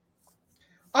commentators.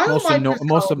 I don't mind Chris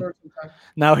Collinsworth.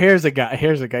 Now here's a guy.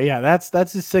 Yeah,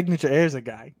 that's his signature. Here's a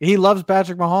guy. He loves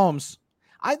Patrick Mahomes.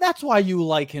 That's why you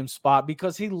like him, Spot,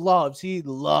 because he loves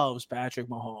Patrick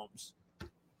Mahomes.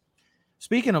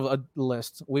 Speaking of a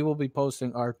list, we will be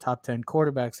posting our top 10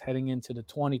 quarterbacks heading into the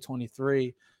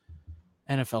 2023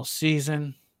 NFL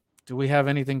season. Do we have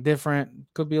anything different?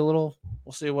 Could be a little.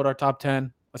 We'll see what our top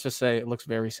 10. Let's just say it looks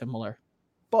very similar.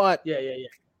 But yeah.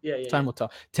 Time will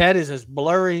tell. Ted is as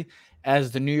blurry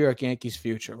as the New York Yankees'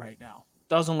 future right now.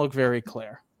 Doesn't look very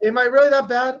clear. Am I really that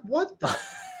bad? What the?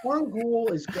 One goal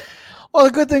is good. Well,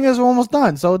 the good thing is we're almost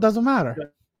done, so it doesn't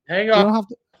matter. Hang on.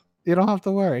 You don't have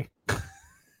to worry.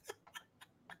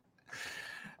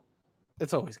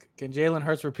 It's always good. Can Jalen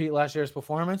Hurts repeat last year's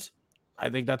performance?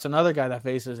 I think that's another guy that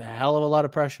faces a hell of a lot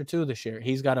of pressure too this year.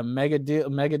 He's got a mega deal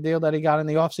that he got in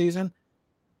the offseason.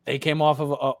 They came off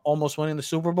of almost winning the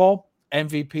Super Bowl,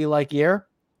 MVP-like year.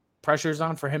 Pressure's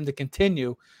on for him to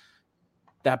continue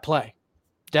that play.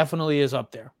 Definitely is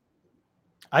up there.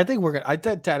 I think we're gonna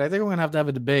have to have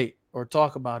a debate or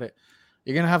talk about it.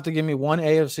 You're gonna have to give me one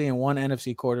AFC and one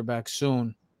NFC quarterback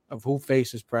soon of who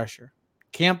faces pressure.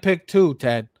 Can't pick two,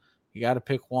 Ted. You got to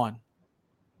pick one.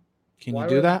 Can you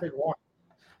do that?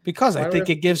 Because I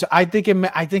think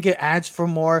it adds for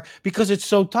more because it's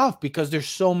so tough because there's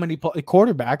so many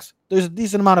quarterbacks. There's a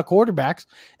decent amount of quarterbacks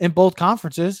in both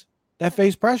conferences that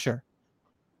face pressure.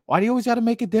 Why do you always got to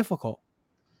make it difficult?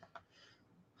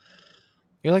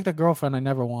 You're like the girlfriend I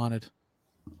never wanted.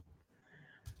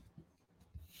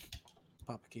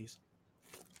 Papa Keys.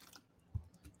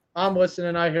 I'm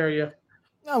listening. I hear you.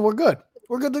 No, we're good.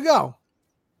 We're good to go.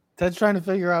 Ted's trying to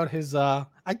figure out his I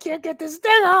can't get this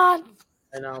thing on.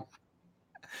 I know.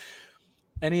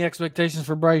 Any expectations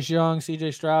for Bryce Young,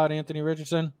 CJ Stroud, Anthony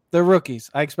Richardson? They're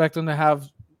rookies. I expect them to have,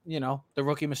 the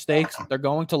rookie mistakes. They're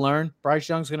going to learn. Bryce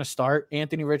Young's going to start.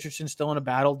 Anthony Richardson's still in a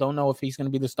battle. Don't know if he's going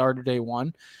to be the starter day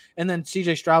one. And then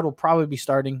CJ Stroud will probably be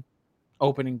starting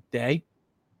opening day.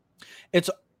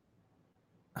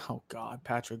 Oh, God,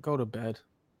 Patrick, go to bed.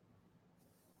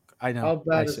 I know. How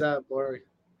bad is that, Blurry?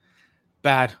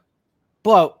 Bad.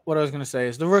 But what I was going to say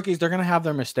is the rookies, they're going to have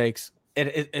their mistakes.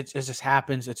 It just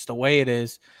happens. It's the way it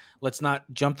is. Let's not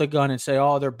jump the gun and say,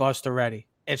 oh, they're bust already.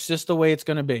 It's just the way it's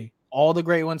going to be. All the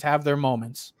great ones have their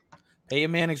moments.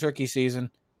 Peyton Manning's rookie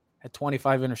season had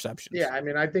 25 interceptions. Yeah, I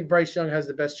mean, I think Bryce Young has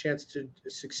the best chance to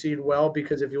succeed well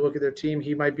because if you look at their team,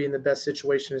 he might be in the best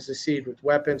situation to succeed with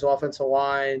weapons, offensive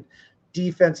line,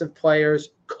 defensive players,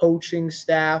 coaching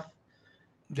staff.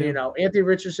 Yeah. Anthony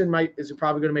Richardson is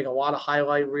probably going to make a lot of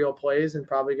highlight reel plays and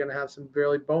probably going to have some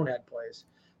really bonehead plays.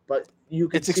 But you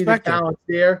can see the talent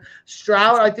there.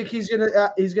 Stroud, I think he's going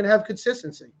to have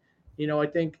consistency. I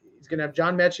think he's going to have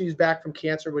John Mechie back from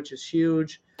cancer, which is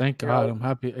huge. Thank God. I'm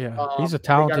happy. Yeah, he's a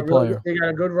talented player. They got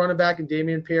a good running back in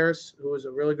Dameon Pierce, who was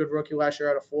a really good rookie last year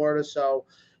out of Florida. So,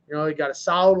 they got a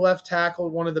solid left tackle,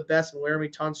 one of the best in Laramie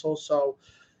Tunsil. So,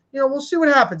 we'll see what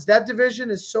happens. That division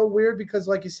is so weird because,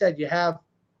 like you said, you have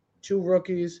two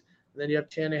rookies, and then you have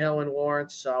Tannehill and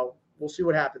Lawrence. So we'll see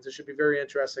what happens. It should be very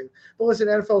interesting. But listen,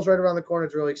 NFL's right around the corner.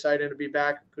 It's really exciting to be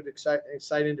back.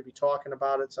 Exciting to be talking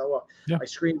about it. So look, My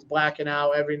screen's blacking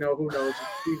out. Who knows?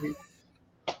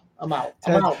 I'm out.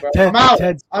 I'm out, bro. I'm out.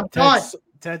 I'm done.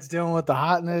 Ted's dealing with the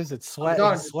hotness. It's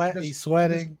sweating. He's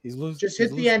sweating. He's losing. Just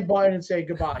hit the end button and say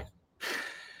goodbye.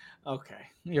 Okay.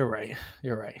 You're right.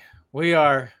 We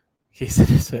are Keys in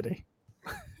the City.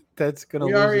 That's gonna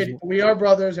we are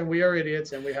brothers and we are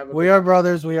idiots and we are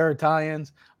brothers, we are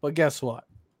Italians, but guess what?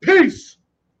 Peace.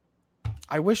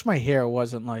 I wish my hair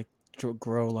wasn't like to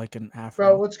grow like an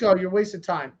afro. Bro, let's go. You're wasting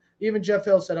time. Even Jeff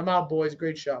Hill said, I'm out, boys.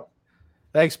 Great show.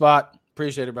 Thanks, Bot.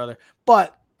 Appreciate it, brother.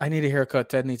 But I need a haircut.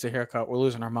 Ted needs a haircut. We're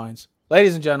losing our minds.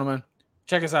 Ladies and gentlemen,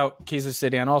 check us out, Keys of the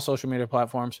City, on all social media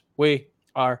platforms. We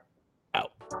are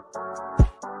out.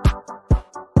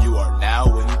 You are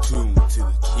now in tune to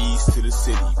the Keys to the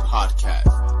City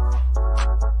podcast.